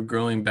have like a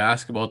growing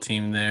basketball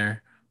team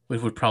there,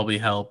 which would probably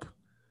help.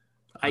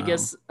 I Um,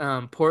 guess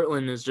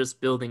Portland is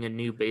just building a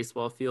new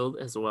baseball field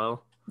as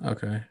well.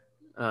 okay.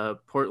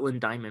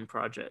 Portland Diamond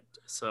Project.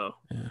 So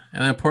Yeah.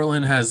 And then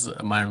Portland has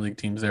minor league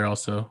teams there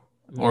also.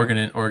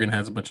 yeah, Oregon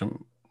has a bunch of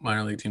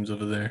minor league teams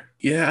over there.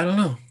 Yeah, I don't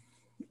know.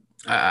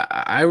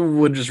 I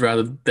would just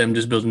rather them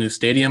just build a new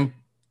stadium.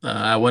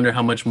 I wonder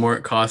how much more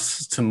it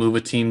costs to move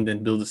a team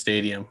than build a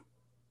stadium.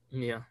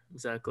 yeah,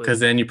 exactly. Because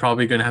then you're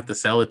probably going to have to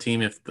sell a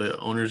team if the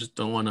owners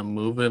don't want to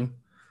move him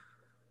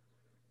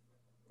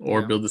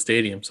or Yeah, build the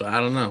stadium. So I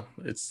don't know.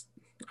 I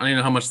don't even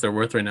know how much they're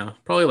worth right now.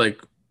 Probably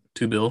like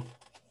 2 bill.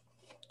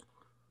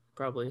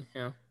 probably.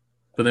 Yeah.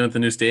 But then with the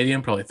new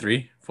stadium, probably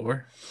 3,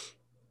 4.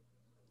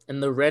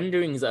 And the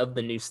renderings of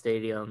the new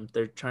stadium,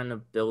 they're trying to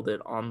build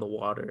it on the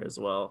water as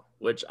well,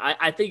 which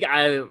I think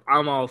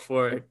I'm all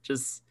for it.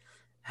 Just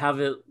have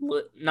it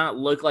not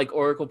look like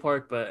Oracle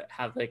Park, but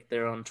have like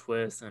their own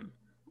twist and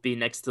be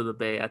next to the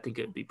bay. I think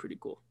it would be pretty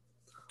cool.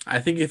 I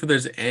think if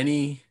there's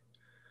any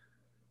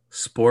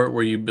sport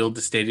where you build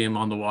the stadium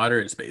on the water,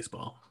 it's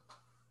baseball.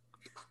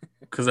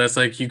 Because that's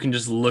like you can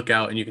just look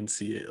out and you can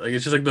see it. Like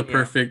it's just like the Yeah,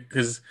 perfect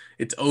because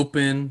it's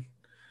open.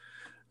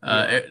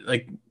 yeah,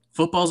 Like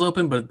football's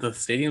open, but the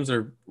stadiums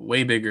are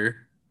way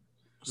bigger,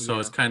 so yeah.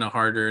 it's kind of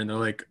harder. And they're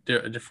like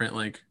different.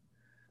 Like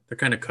they're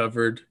kind of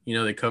covered.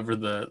 They cover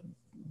the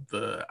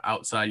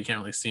outside. You can't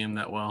really see them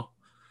that well.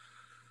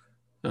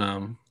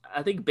 Um,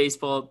 I think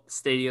baseball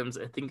stadiums.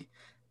 I think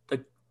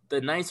the the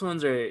nice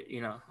ones are,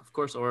 of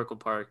course, Oracle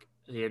Park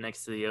here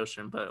next to the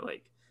ocean, but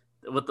like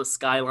with the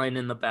skyline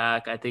in the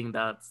back, I think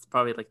that's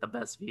probably like the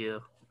best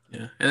view.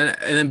 yeah, and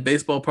then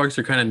baseball parks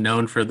are kind of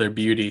known for their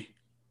beauty.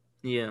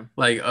 Yeah,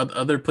 Like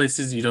other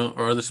places you don't,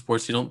 or other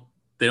sports you don't,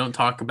 they don't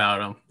talk about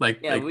them. Like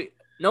yeah. like We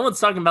No one's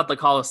talking about the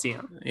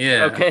Coliseum,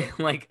 yeah, okay?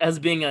 Like as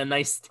being a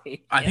nice I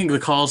stadium. think the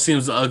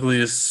Coliseum's the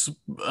ugliest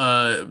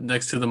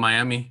next to the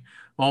Miami.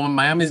 Well,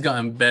 Miami's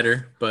gotten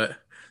better, but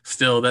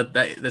still,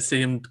 that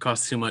stadium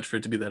costs too much for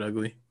it to be that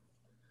ugly.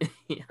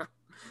 Yeah,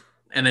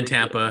 And then they do.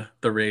 Tampa,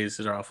 the Rays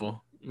are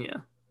awful. Yeah,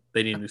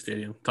 They need a new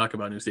stadium. Talk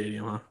about new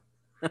stadium,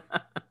 huh?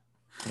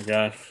 Oh my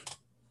gosh,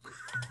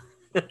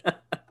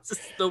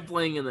 still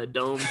playing in the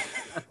dome.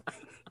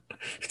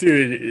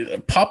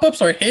 dude,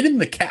 pop-ups are hitting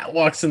the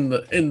catwalks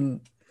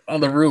in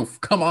on the roof.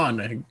 Come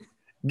on,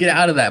 get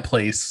out of that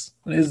place.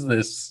 What is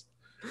this?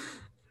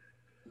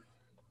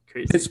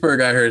 Crazy.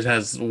 Pittsburgh, I heard,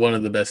 has one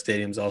of the best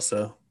stadiums.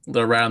 Also,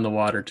 they're right on the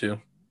water too.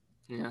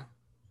 Yeah,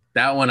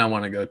 That one I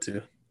want to go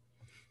to.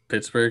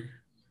 Pittsburgh,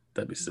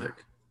 that'd be sick.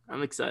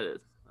 I'm excited.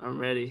 I'm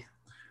ready.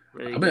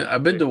 Ready to I've been get I've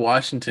out been there. to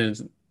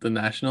Washington, the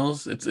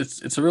Nationals.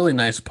 It's a really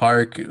nice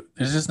park.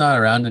 There's just not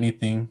around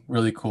anything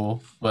really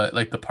cool, but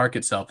like the park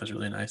itself is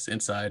really nice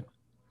inside.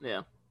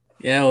 Yeah.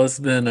 Yeah, well, it's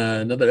been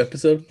another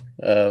episode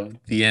of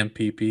the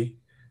MPP,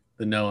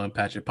 the Noah and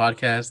Patrick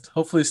podcast.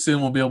 Hopefully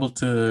soon we'll be able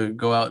to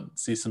go out and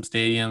see some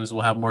stadiums.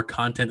 We'll have more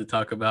content to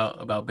talk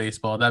about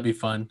baseball. That'd be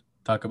fun.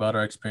 Talk about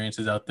our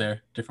experiences out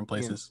there, different Yeah.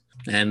 places.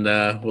 And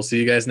we'll see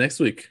you guys next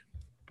week.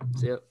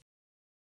 See ya.